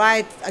 so the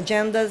right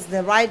agendas,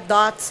 the right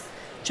dots,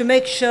 to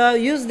make sure,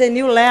 use the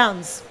new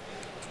lens,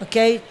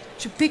 okay,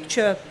 to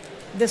picture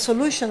the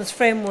solutions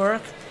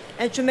framework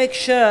and to make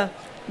sure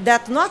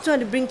that not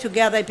only bring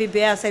together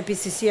IPBES,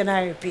 IPCC, and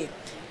IRP.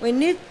 We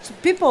need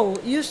people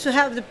used to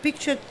have the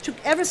picture to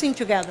everything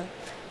together.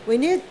 We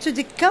need to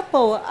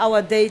decouple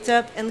our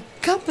data and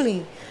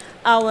coupling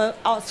our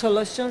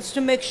solutions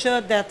to make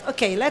sure that,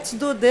 okay, let's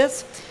do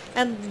this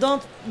and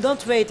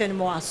don't wait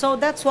anymore. So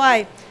that's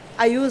why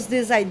I use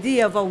this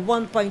idea of a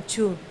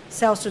 1.2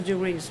 Celsius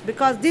degrees,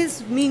 because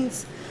this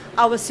means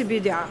our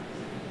CBDR.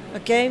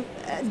 Okay,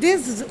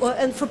 this is,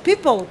 and for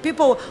people,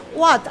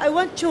 what I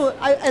want to,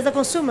 as a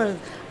consumer,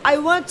 I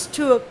want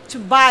to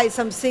buy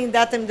something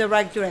that in the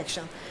right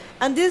direction.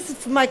 And this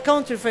is my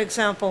country, for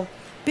example.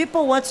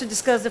 People want to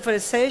discuss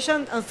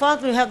deforestation.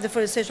 Unfortunately, we have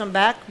deforestation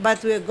back,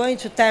 but we are going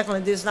to tackle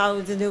this now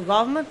with the new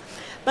government.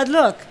 But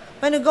look,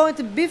 when you go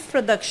into beef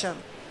production,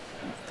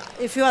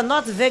 if you are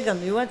not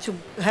vegan, you want to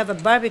have a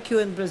barbecue,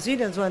 and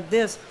Brazilians want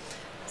this,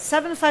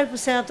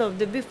 75% of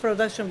the beef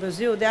production in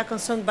Brazil, they are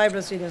consumed by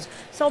Brazilians.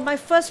 So my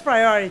first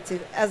priority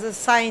as a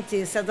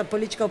scientist, as a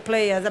political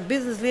player, as a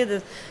business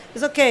leader,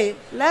 is okay,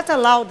 let's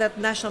allow that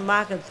national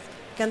market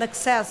can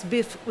access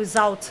beef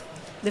without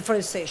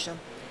deforestation.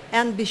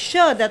 And be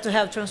sure that we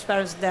have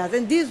transparency there.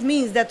 And this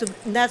means that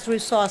natural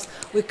resource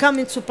will come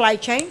in supply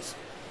chains,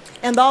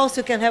 and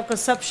also can have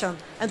consumption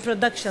and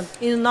production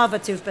in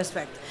innovative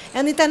perspective.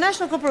 And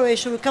international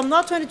cooperation will come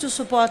not only to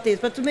support this,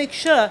 but to make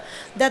sure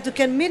that we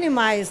can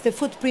minimize the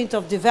footprint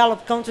of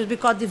developed countries,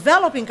 because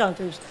developing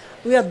countries,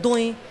 we are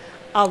doing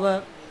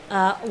our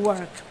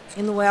work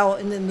in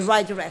the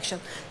right direction.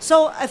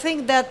 So I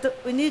think that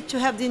we need to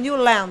have the new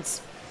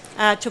lens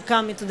to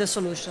come into the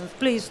solutions.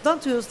 Please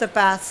don't use the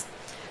past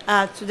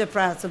to the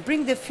present.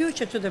 Bring the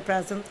future to the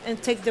present and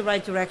take the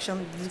right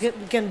direction. We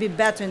can be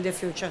better in the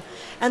future.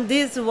 And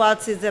this is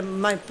what is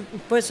my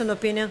personal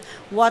opinion,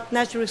 what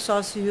natural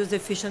resource use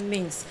efficient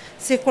means.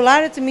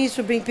 Circularity means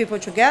to bring people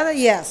together,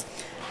 yes.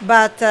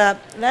 But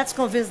let's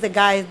convince the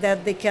guys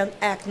that they can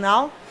act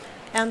now.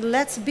 And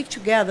let's be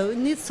together. We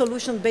need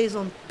solutions based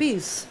on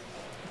peace.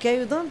 Okay,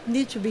 you don't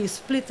need to be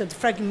splitted,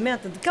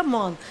 fragmented. Come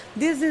on.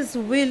 This is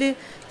really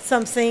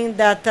something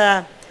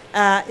that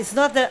it's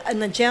not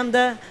an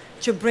agenda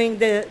to bring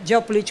the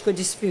geopolitical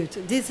dispute.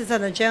 This is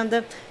an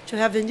agenda to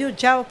have a new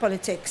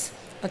geopolitics,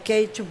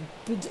 okay, to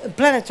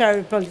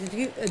planetary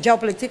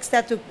geopolitics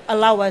that to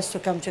allow us to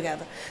come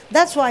together.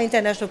 That's why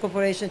international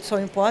cooperation is so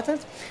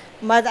important.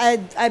 But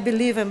I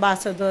believe,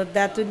 Ambassador,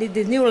 that we need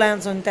the new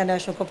lens on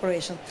international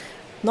cooperation.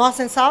 North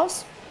and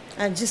South,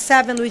 and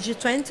G7 with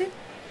G20,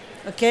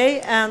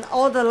 okay, and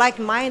all the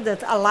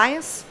like-minded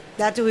alliance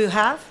that we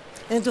have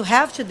and to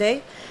have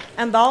today,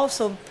 and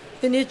also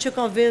we need to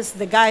convince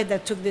the guy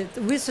that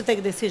wished to take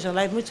a decision,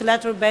 like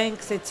multilateral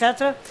banks,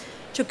 etc.,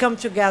 to come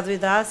together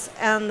with us,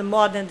 and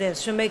more than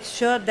this, to make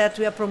sure that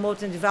we are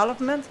promoting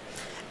development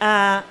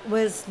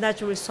with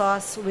natural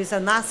resource, with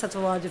an asset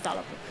for our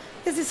development.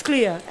 This is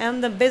clear,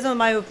 and based on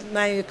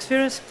my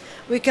experience,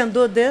 we can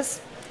do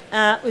this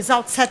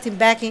without setting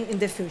back in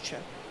the future.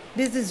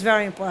 This is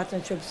very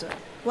important to observe.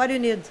 What do you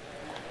need?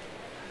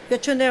 You're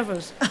too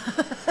nervous.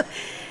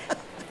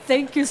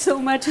 Thank you so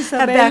much,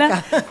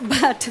 Isabella.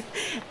 But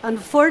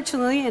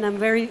unfortunately, and I'm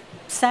very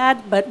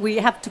sad, but we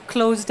have to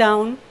close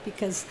down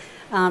because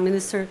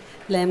Minister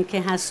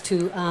Lemke has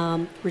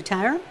to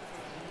retire.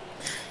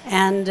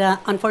 And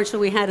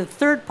unfortunately, we had a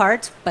third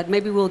part, but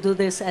maybe we'll do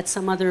this at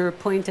some other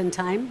point in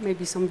time,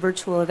 maybe some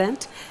virtual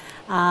event.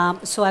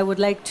 So I would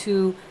like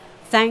to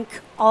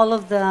thank all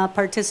of the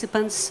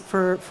participants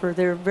for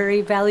their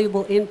very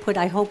valuable input.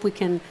 I hope we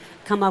can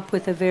come up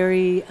with a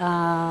very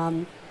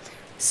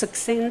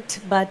succinct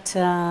but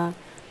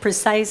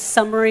precise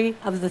summary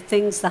of the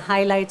things, the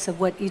highlights of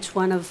what each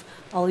one of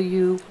all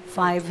you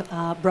five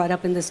brought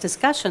up in this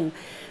discussion.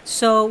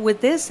 So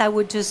with this, I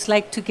would just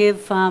like to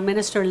give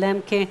Minister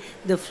Lemke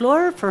the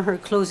floor for her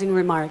closing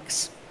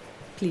remarks.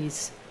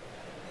 please.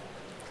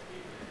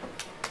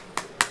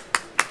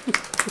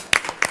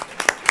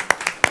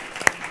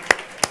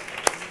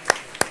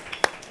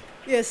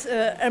 Yes,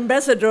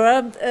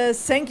 Ambassador,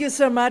 thank you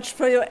so much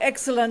for your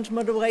excellent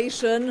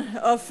moderation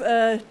of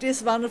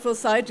this wonderful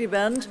side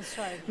event.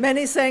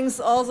 Many thanks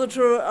also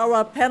to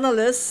our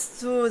panelists,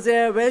 to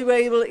their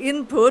valuable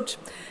input,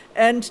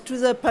 and to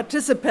the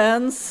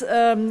participants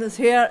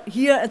here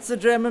at the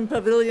German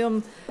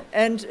Pavilion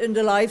and in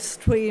the live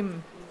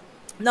stream.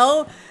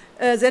 Now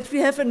that we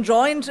have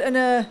enjoyed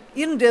an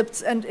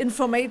in-depth and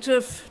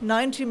informative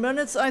 90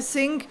 minutes, I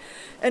think,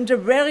 and a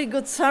very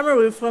good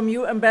summary from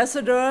you,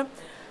 Ambassador,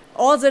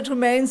 all that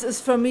remains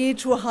is for me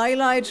to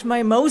highlight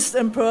my most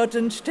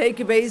important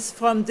takeaways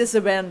from this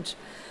event.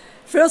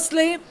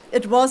 Firstly,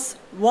 it was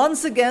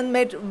once again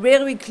made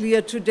very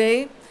clear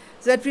today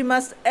that we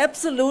must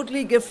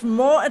absolutely give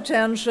more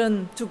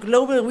attention to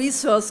global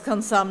resource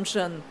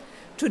consumption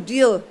to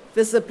deal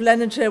with the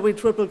planetary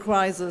triple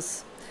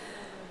crisis.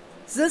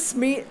 This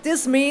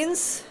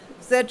means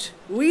that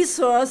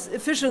resource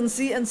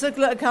efficiency and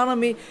circular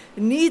economy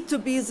need to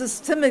be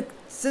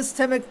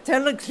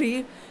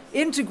systematically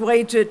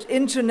integrated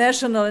into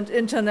national and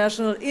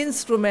international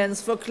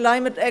instruments for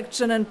climate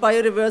action and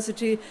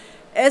biodiversity,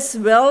 as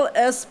well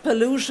as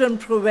pollution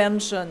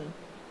prevention.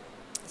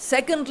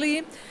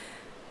 Secondly,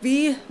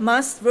 we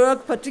must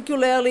work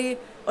particularly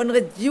on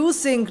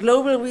reducing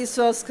global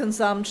resource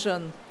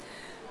consumption.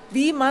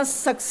 We must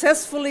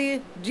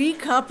successfully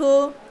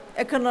decouple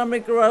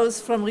economic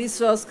growth from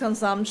resource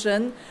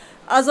consumption,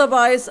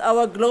 otherwise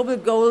our global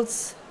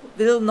goals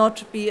will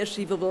not be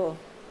achievable.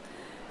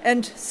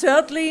 And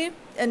thirdly,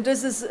 and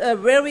this is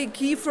very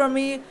key for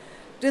me,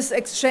 this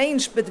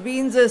exchange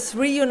between the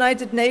 3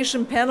 United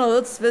Nations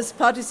panels with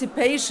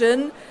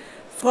participation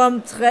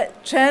from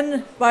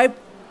 10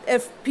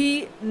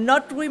 YFP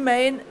not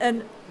remain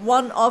a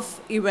one-off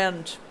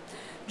event.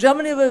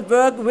 Germany will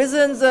work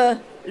within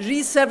the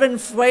G7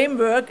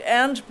 framework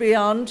and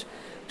beyond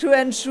to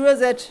ensure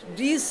that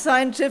these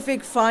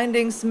scientific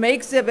findings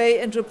make their way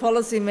into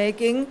policy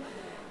making.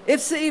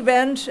 If the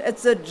event at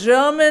the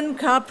German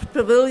COP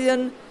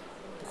Pavilion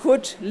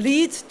could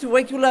lead to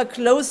regular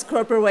close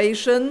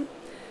cooperation,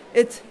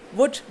 it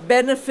would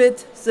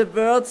benefit the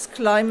world's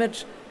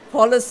climate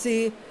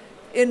policy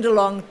in the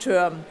long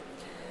term.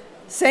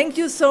 Thank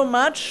you so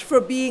much for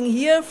being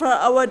here for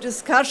our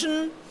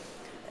discussion.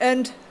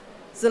 And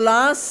the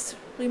last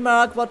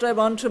remark what I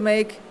want to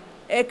make,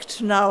 act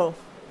now.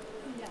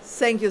 Yes.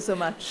 Thank you so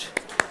much.